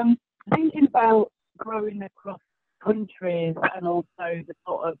 Thinking about growing across countries and also the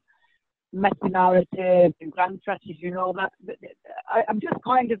sort of meta-narrative and grand strategies and all that, I'm just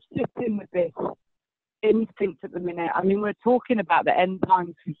kind of sitting with this instinct at the minute. I mean, we're talking about the end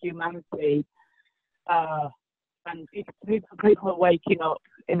times for humanity, and people are waking up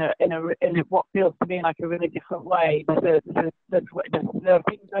in what feels to me like a really different way. There are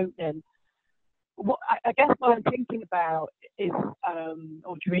things opening. I guess what I'm thinking about is,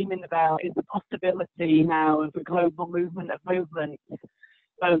 or dreaming about, is the possibility now of a global movement of movements.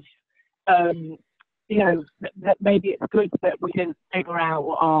 That maybe it's good that we can figure out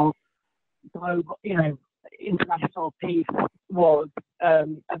what our global, international peace was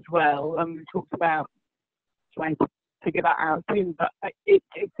as well. And we talked about trying to figure that out too. But it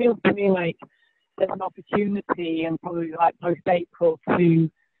feels to me like there's an opportunity, and probably like post-April,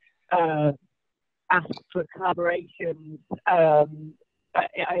 to ask for collaborations. I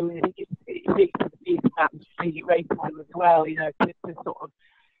think it speaks to the piece about strategic racism as well, to sort of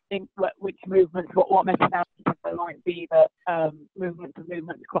think which movements, what methodologies there might be that movements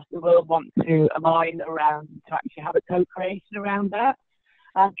across the world want to align around, to actually have a co-creation around that.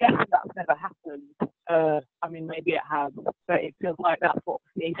 I'm guessing that's never happened. I mean, maybe it has, but it feels like that's what's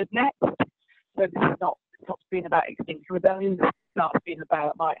needed next. So this is not stops being about Extinction Rebellion, this starts being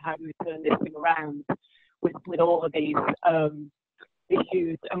about like how do we turn this thing around with all of these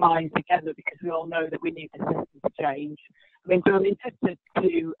issues aligned together, because we all know that we need the system to change. I mean, so I'm interested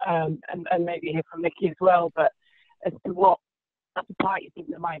to, and maybe hear from Nikki as well, but as to what appetite you think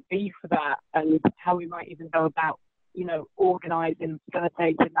there might be for that, and how we might even go about, organising,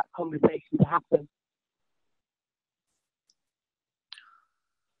 facilitating that conversation to happen.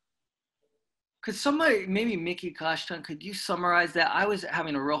 Could somebody, maybe Mickey Kashtan, could you summarize that? I was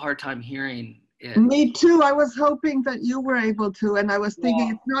having a real hard time hearing it. Me too. I was hoping that you were able to, and I was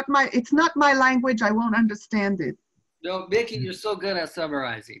thinking, it's not my language. I won't understand it. No, Mickey, you're so good at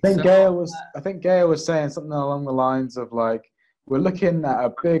summarizing. I think Gail was saying something along the lines of like, we're looking at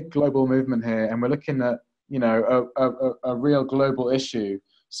a big global movement here, and we're looking at, a real global issue.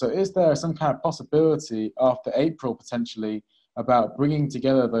 So is there some kind of possibility after April potentially about bringing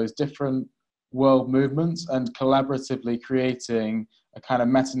together those different world movements and collaboratively creating a kind of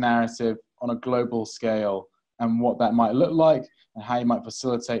meta-narrative on a global scale, and what that might look like and how you might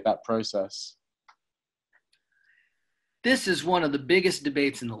facilitate that process? This is one of the biggest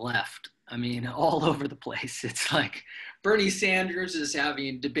debates in the left. I mean, all over the place. It's like Bernie Sanders is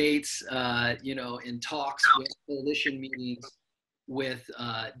having debates, in talks with coalition meetings with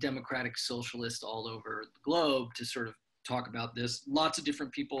democratic socialists all over the globe to sort of talk about this. Lots of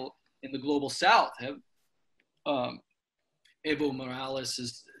different people in the global South have, Evo Morales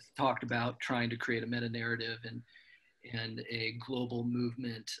has talked about trying to create a meta-narrative, and and a global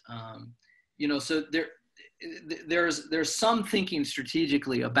movement. You know, so there's some thinking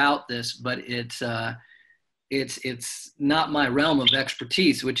strategically about this, but it's not my realm of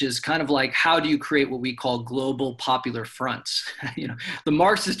expertise, which is kind of like, how do you create what we call global popular fronts? You know, the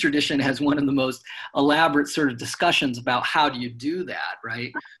Marxist tradition has one of the most elaborate sort of discussions about how do you do that,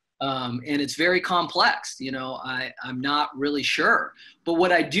 right? And it's very complex. You know, I'm not really sure. But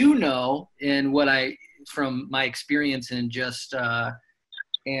what I do know, and from my experience in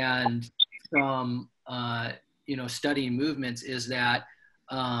and from, you know, studying movements, is that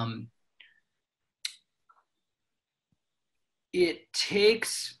it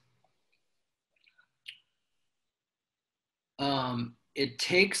takes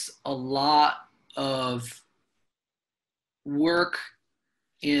a lot of work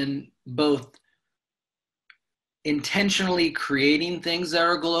in both intentionally creating things that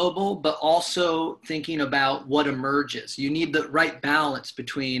are global, but also thinking about what emerges. You need the right balance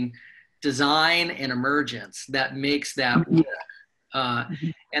between design and emergence that makes that work.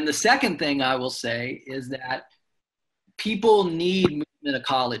 And the second thing I will say is that people need movement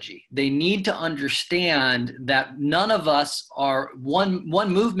ecology. They need to understand that none of us are one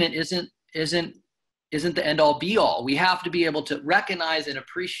movement isn't the end all be all. We have to be able to recognize and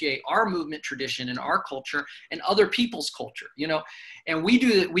appreciate our movement tradition and our culture and other people's culture, you know. And we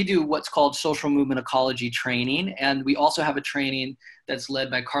do what's called social movement ecology training, and we also have a training that's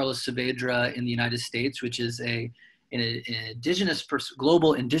led by Carlos Saavedra in the United States, which is an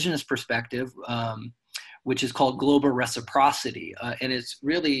global indigenous perspective, which is called global reciprocity. And it's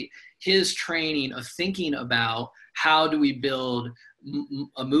really his training of thinking about how do we build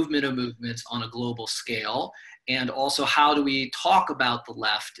a movement of movements on a global scale, and also how do we talk about the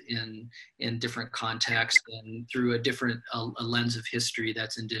left in different contexts and through a different a lens of history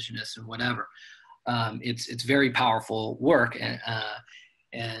that's indigenous and whatever. It's very powerful work,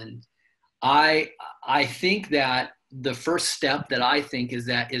 and I think that the first step that I think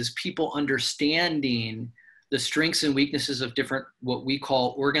is people understanding the strengths and weaknesses of different, what we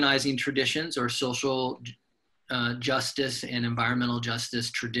call organizing traditions or social justice and environmental justice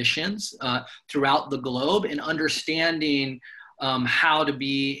traditions throughout the globe, and understanding how to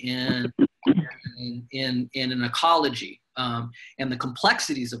be in an ecology and the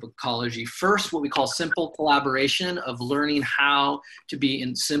complexities of ecology. First, what we call simple collaboration, of learning how to be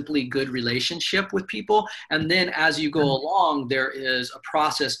in simply good relationship with people. And then as you go along, there is a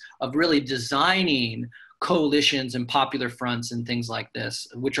process of really designing coalitions and popular fronts and things like this,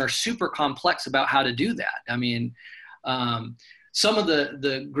 which are super complex about how to do that. I mean, some of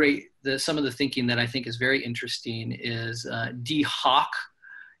the thinking that I think is very interesting is D. Hock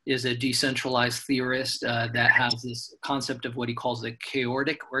is a decentralized theorist that has this concept of what he calls the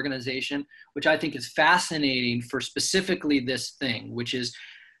chaotic organization, which I think is fascinating for specifically this thing, which is,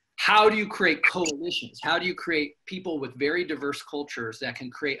 how do you create coalitions? How do you create people with very diverse cultures that can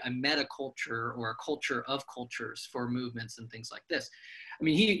create a meta culture or a culture of cultures for movements and things like this? I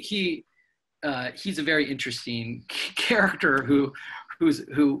mean, he's a very interesting character who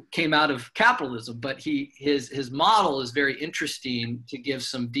came out of capitalism, but his model is very interesting to give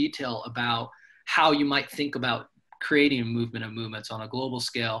some detail about how you might think about creating a movement of movements on a global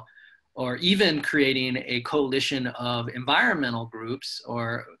scale, or even creating a coalition of environmental groups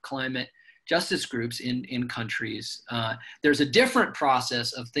or climate justice groups in countries. There's a different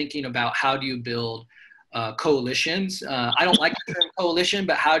process of thinking about how do you build coalitions. I don't like the term coalition,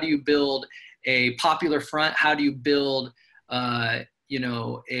 but how do you build a popular front? How do you build a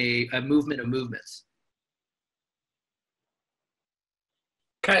movement of movements?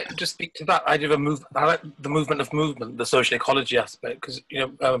 Can I just speak to that idea of I like the movement of movement, the social ecology aspect, because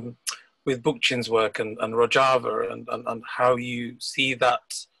with Bookchin's work and Rojava and how you see that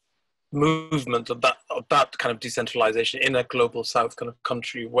movement of that kind of decentralization in a global South kind of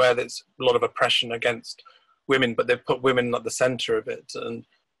country where there's a lot of oppression against women, but they've put women at the center of it. And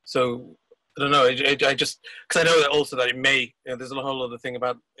so I don't know, I just, because I know that also that it may, there's a whole other thing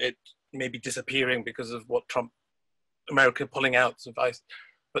about it maybe disappearing because of what America pulling out of ICE,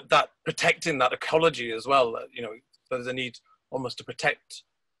 but that protecting that ecology as well, there's a need almost to protect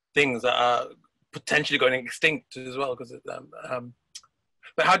things that are potentially going extinct as well. Because,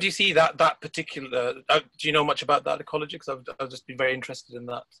 but how do you see that particular? Do you know much about that ecology? Because I've just been very interested in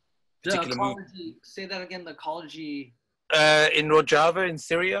that particular ecology. Say that again. The ecology in Rojava in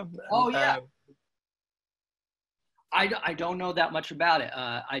Syria. Oh yeah. I don't know that much about it.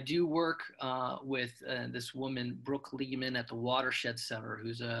 I do work with this woman, Brooke Lehman, at the Watershed Center,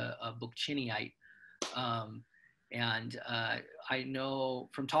 who's a Bookchiniite. And I know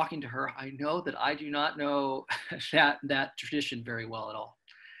from talking to her, I know that I do not know that tradition very well at all.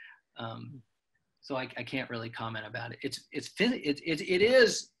 So I can't really comment about it. It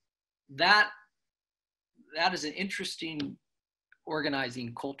is that is an interesting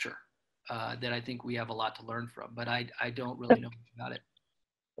organizing culture that I think we have a lot to learn from, but I don't really know much about it.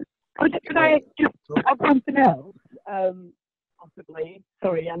 Could I just add something else? Possibly.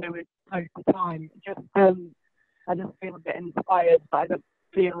 Sorry, I know we're close to time. I just feel a bit inspired, but I don't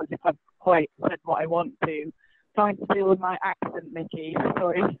feel as if I've quite said what I want to. Trying to deal with my accent, Mickey.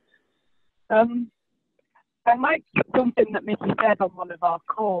 Sorry. I like something that Mickey said on one of our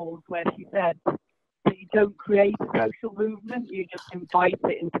calls, where she said that you don't create a social movement, you just invite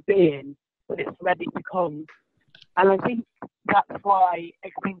it into being, but it's ready to come. And I think that's why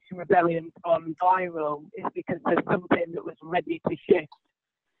Extinction Rebellion's gone viral, is because there's something that was ready to shift.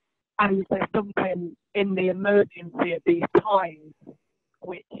 And there's something in the emergency of these times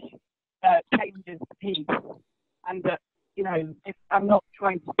which changes the peace. And that, you know, if I'm not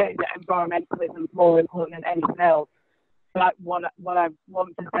trying to say that environmentalism is more important than anything else, but what I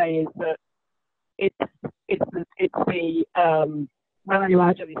want to say is that it's the well, you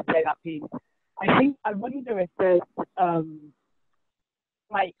actually say that piece. I wonder if there's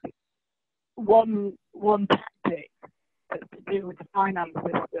like one tactic that's to do with the finance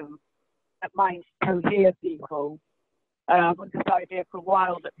system that might cohere people. I've got this idea for a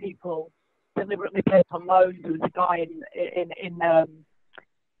while that people deliberately take on loans. There was a guy in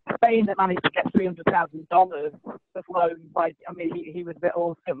Spain that managed to get $300,000 of loans. He was a bit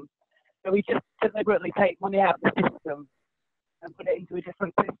awesome. So we just deliberately take money out of the system and put it into a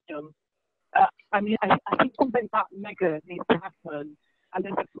different system. I think something that mega needs to happen, and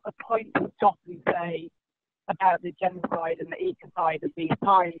there's a point to stop and say about the genocide and the ecocide of these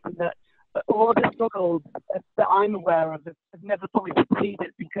times, and that all the struggles that I'm aware of have never fully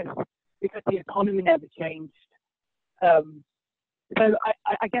succeeded because the economy never changed. So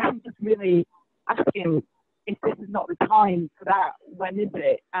I guess I'm just really asking, if this is not the time for that, when is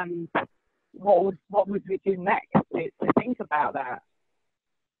it? And what would we do next to think about that?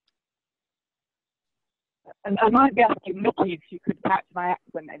 And I might be asking Mickey if she could catch my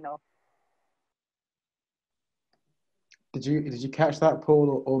accent enough. Did you catch that,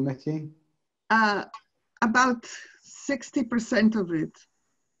 Paul or Mickey? About 60% of it.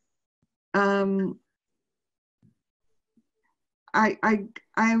 I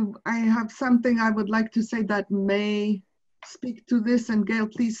have something I would like to say that may speak to this, and Gail,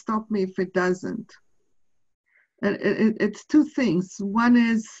 please stop me if it doesn't. It's two things. One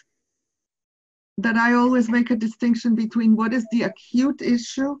is that I always make a distinction between what is the acute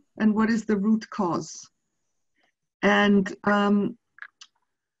issue and what is the root cause. And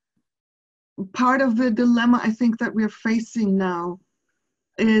part of the dilemma I think that we're facing now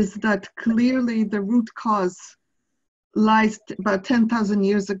is that clearly the root cause lies about 10,000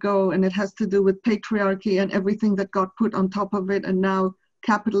 years ago, and it has to do with patriarchy and everything that got put on top of it, and now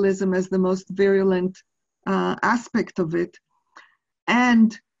capitalism as the most virulent aspect of it.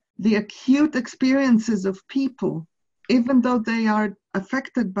 And the acute experiences of people, even though they are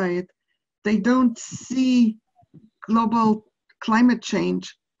affected by it, they don't see global climate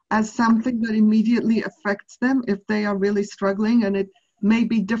change as something that immediately affects them if they are really struggling, and it may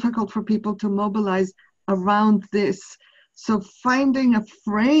be difficult for people to mobilize around this. So finding a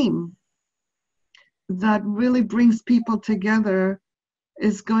frame that really brings people together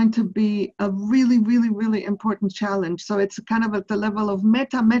is going to be a really, really, really important challenge. So it's kind of at the level of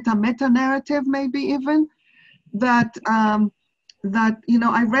meta narrative, maybe even, that, you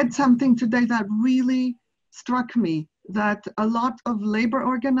know, I read something today that really struck me, that a lot of labor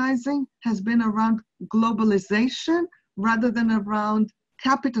organizing has been around globalization rather than around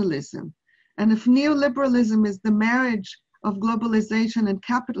capitalism. And if neoliberalism is the marriage of globalization and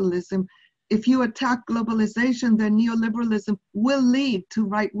capitalism, if you attack globalization, then neoliberalism will lead to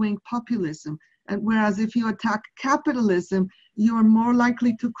right-wing populism. And whereas if you attack capitalism, you are more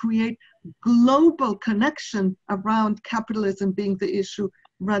likely to create global connection around capitalism being the issue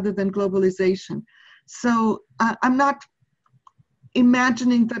rather than globalization. So I'm not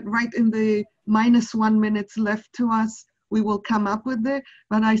imagining that right in the -1 minutes left to us, we will come up with it,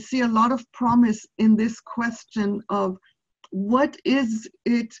 but I see a lot of promise in this question of what is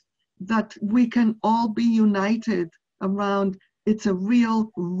it that we can all be united around. It's a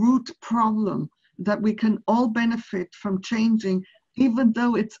real root problem that we can all benefit from changing, even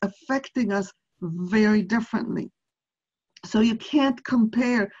though it's affecting us very differently. So you can't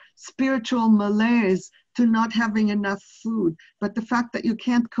compare spiritual malaise to not having enough food, but the fact that you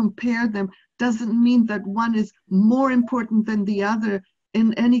can't compare them doesn't mean that one is more important than the other in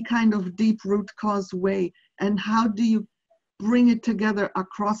any kind of deep root cause way. And how do you bring it together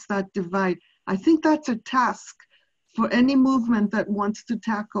across that divide? I think that's a task for any movement that wants to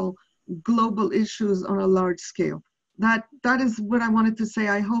tackle global issues on a large scale. That is what I wanted to say.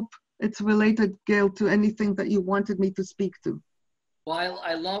 I hope it's related, Gail, to anything that you wanted me to speak to. Well,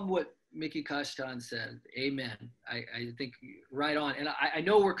 I love what Mickey Kashtan said. Amen. I think right on. And I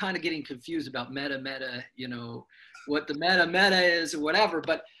know we're kind of getting confused about meta, you know, what the meta is or whatever,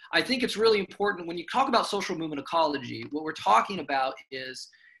 but I think it's really important when you talk about social movement ecology, what we're talking about is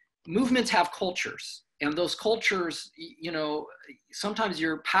movements have cultures, and those cultures, you know, sometimes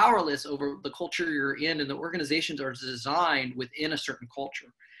you're powerless over the culture you're in, and the organizations are designed within a certain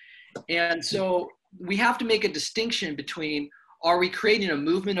culture. And so we have to make a distinction between, are we creating a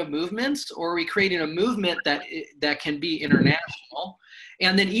movement of movements, or are we creating a movement that can be international?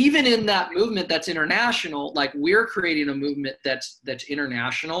 And then even in that movement that's international, like we're creating a movement that's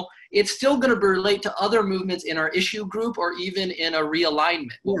international, it's still going to relate to other movements in our issue group, or even in a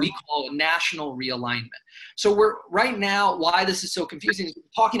realignment, what we call a national realignment. So we're right now, why this is so confusing is we're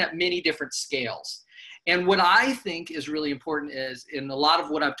talking at many different scales. And what I think is really important is, in a lot of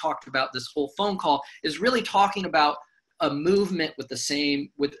what I've talked about this whole phone call, is really talking about a movement with the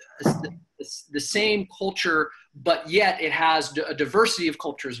same culture, but yet it has a diversity of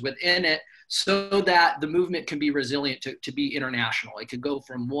cultures within it, so that the movement can be resilient to be international. It could go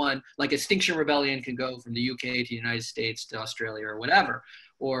from one, like Extinction Rebellion can go from the UK to the United States to Australia or whatever,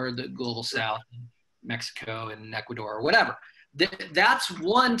 or the Global South, Mexico and Ecuador or whatever. That's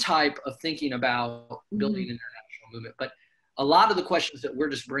one type of thinking about building an international movement. But a lot of the questions that we're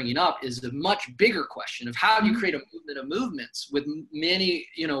just bringing up is a much bigger question of how do you create a movement of movements with many,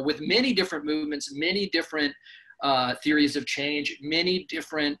 you know, with many different movements, many different theories of change, many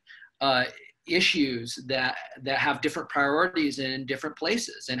different issues that have different priorities in different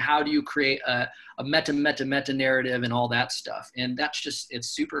places. And how do you create a meta narrative and all that stuff? And that's just, it's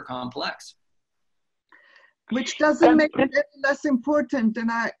super complex. Which doesn't make it any less important.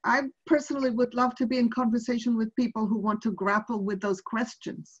 And I personally would love to be in conversation with people who want to grapple with those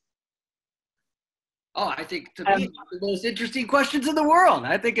questions. Oh, I think to me, the most interesting questions in the world.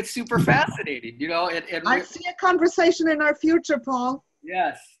 I think it's super fascinating, you know. And I see a conversation in our future, Paul.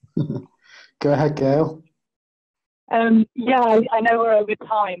 Yes. Go ahead, Gail. Yeah, I know we're over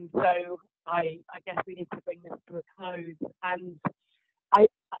time, so I guess we need to bring this to a close. And I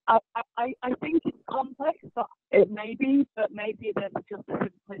think it's complex, but it may be, but maybe there's just a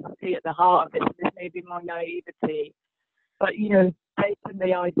simplicity at the heart of it. This may be my naivety, but you know, taking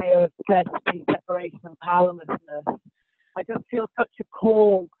the idea of scarcity, separation, and powerlessness, I just feel such a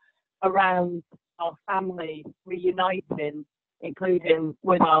call around our family reuniting, including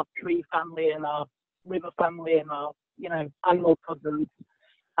with our tree family and our river family and our, you know, animal cousins.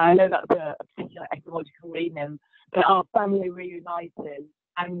 I know that's a particular ecological meaning, but our family reuniting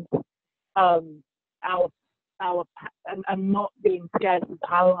and and not being scared of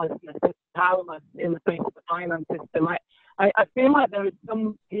powerless in the face of the finance system. I feel like there is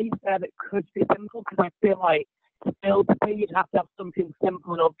some piece there that could be simple, because I feel like to build the thing, you'd have to have something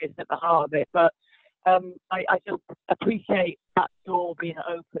simple and obvious at the heart of it. But I just appreciate that door being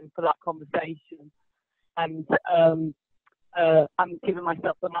open for that conversation. And I'm giving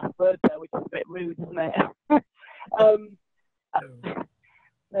myself the last word there, which is a bit rude, isn't it?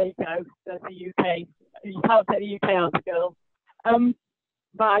 There you go. There's the UK. You can't say the UK out, girl.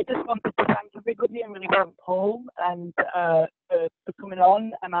 But I just wanted to thank everybody and really thank Paul and for coming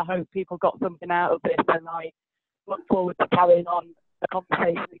on. And I hope people got something out of this. And I look forward to carrying on the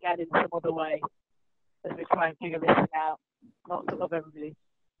conversation again in some other way as we try and figure this out. Lots of love, everybody.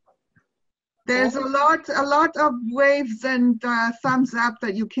 There's a lot of waves and thumbs up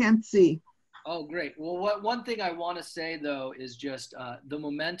that you can't see. Oh, great. Well, one thing I want to say, though, is just the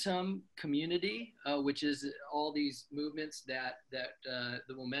Momentum community, which is all these movements that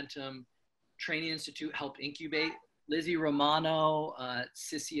the Momentum Training Institute helped incubate. Lizzie Romano,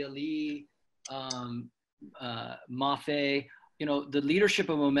 Cissy Ali, Mafe, you know, the leadership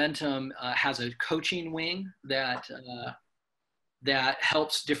of Momentum has a coaching wing that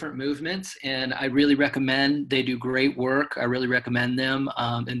helps different movements, and I really recommend. They do great work. I really recommend them,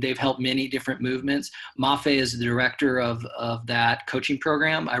 and they've helped many different movements. Mafe is the director of that coaching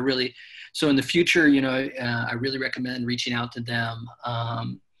program. So in the future, you know, I really recommend reaching out to them.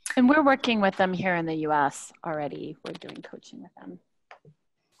 And we're working with them here in the US already. We're doing coaching with them.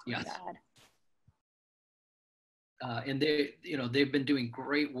 Yes. and they've been doing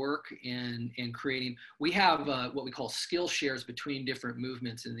great work in creating. We have what we call skill shares between different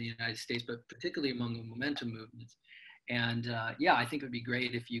movements in the United States, but particularly among the momentum movements. And yeah, I think it would be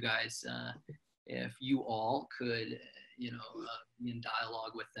great if you guys, if you all could, be in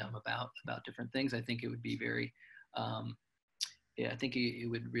dialogue with them about different things. I think it would be very, I think it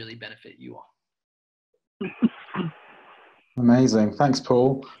would really benefit you all. Amazing. Thanks,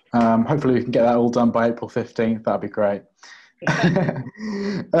 Paul. Hopefully we can get that all done by April 15th. That'd be great.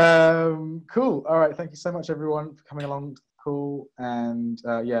 Cool. All right. Thank you so much, everyone, for coming along to the call. And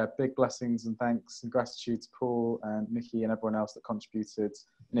yeah, big blessings and thanks and gratitude to Paul and Nikki and everyone else that contributed.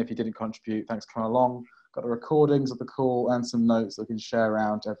 And if you didn't contribute, thanks for coming along. Got the recordings of the call and some notes that we can share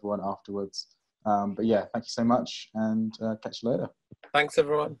around to everyone afterwards. But yeah, thank you so much, and catch you later. Thanks,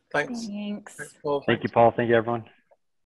 everyone. Thanks. Thanks. Thanks, Paul. Thank you, Paul. Thank you, everyone.